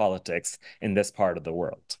mass politics in this part of the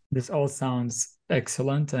world. This all sounds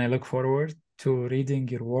excellent, and I look forward to reading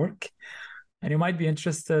your work. And you might be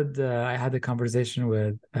interested, I had a conversation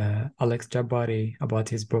with Alex Jabbari about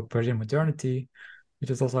his book Persian Modernity,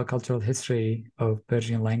 which is also a cultural history of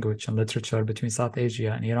Persian language and literature between South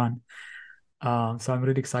Asia and Iran. So I'm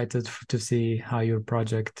really excited to see how your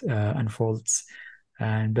project unfolds,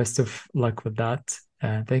 and best of luck with that.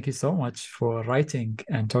 Thank you so much for writing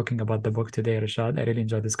and talking about the book today, Rishad. I really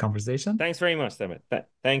enjoyed this conversation. Thanks very much, David.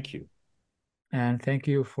 Thank you. And thank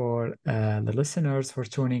you for the listeners for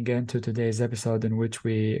tuning in to today's episode, in which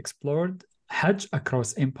we explored Hajj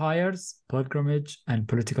across empires, pilgrimage, and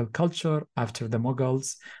political culture after the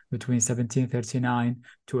Mughals between 1739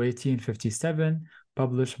 to 1857,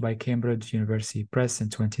 published by Cambridge University Press in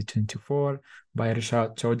 2024 by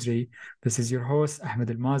Rishad Choudhury. This is your host, Ahmed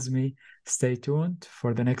Al-Mazmi. Stay tuned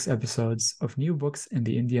for the next episodes of New Books in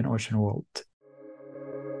the Indian Ocean World.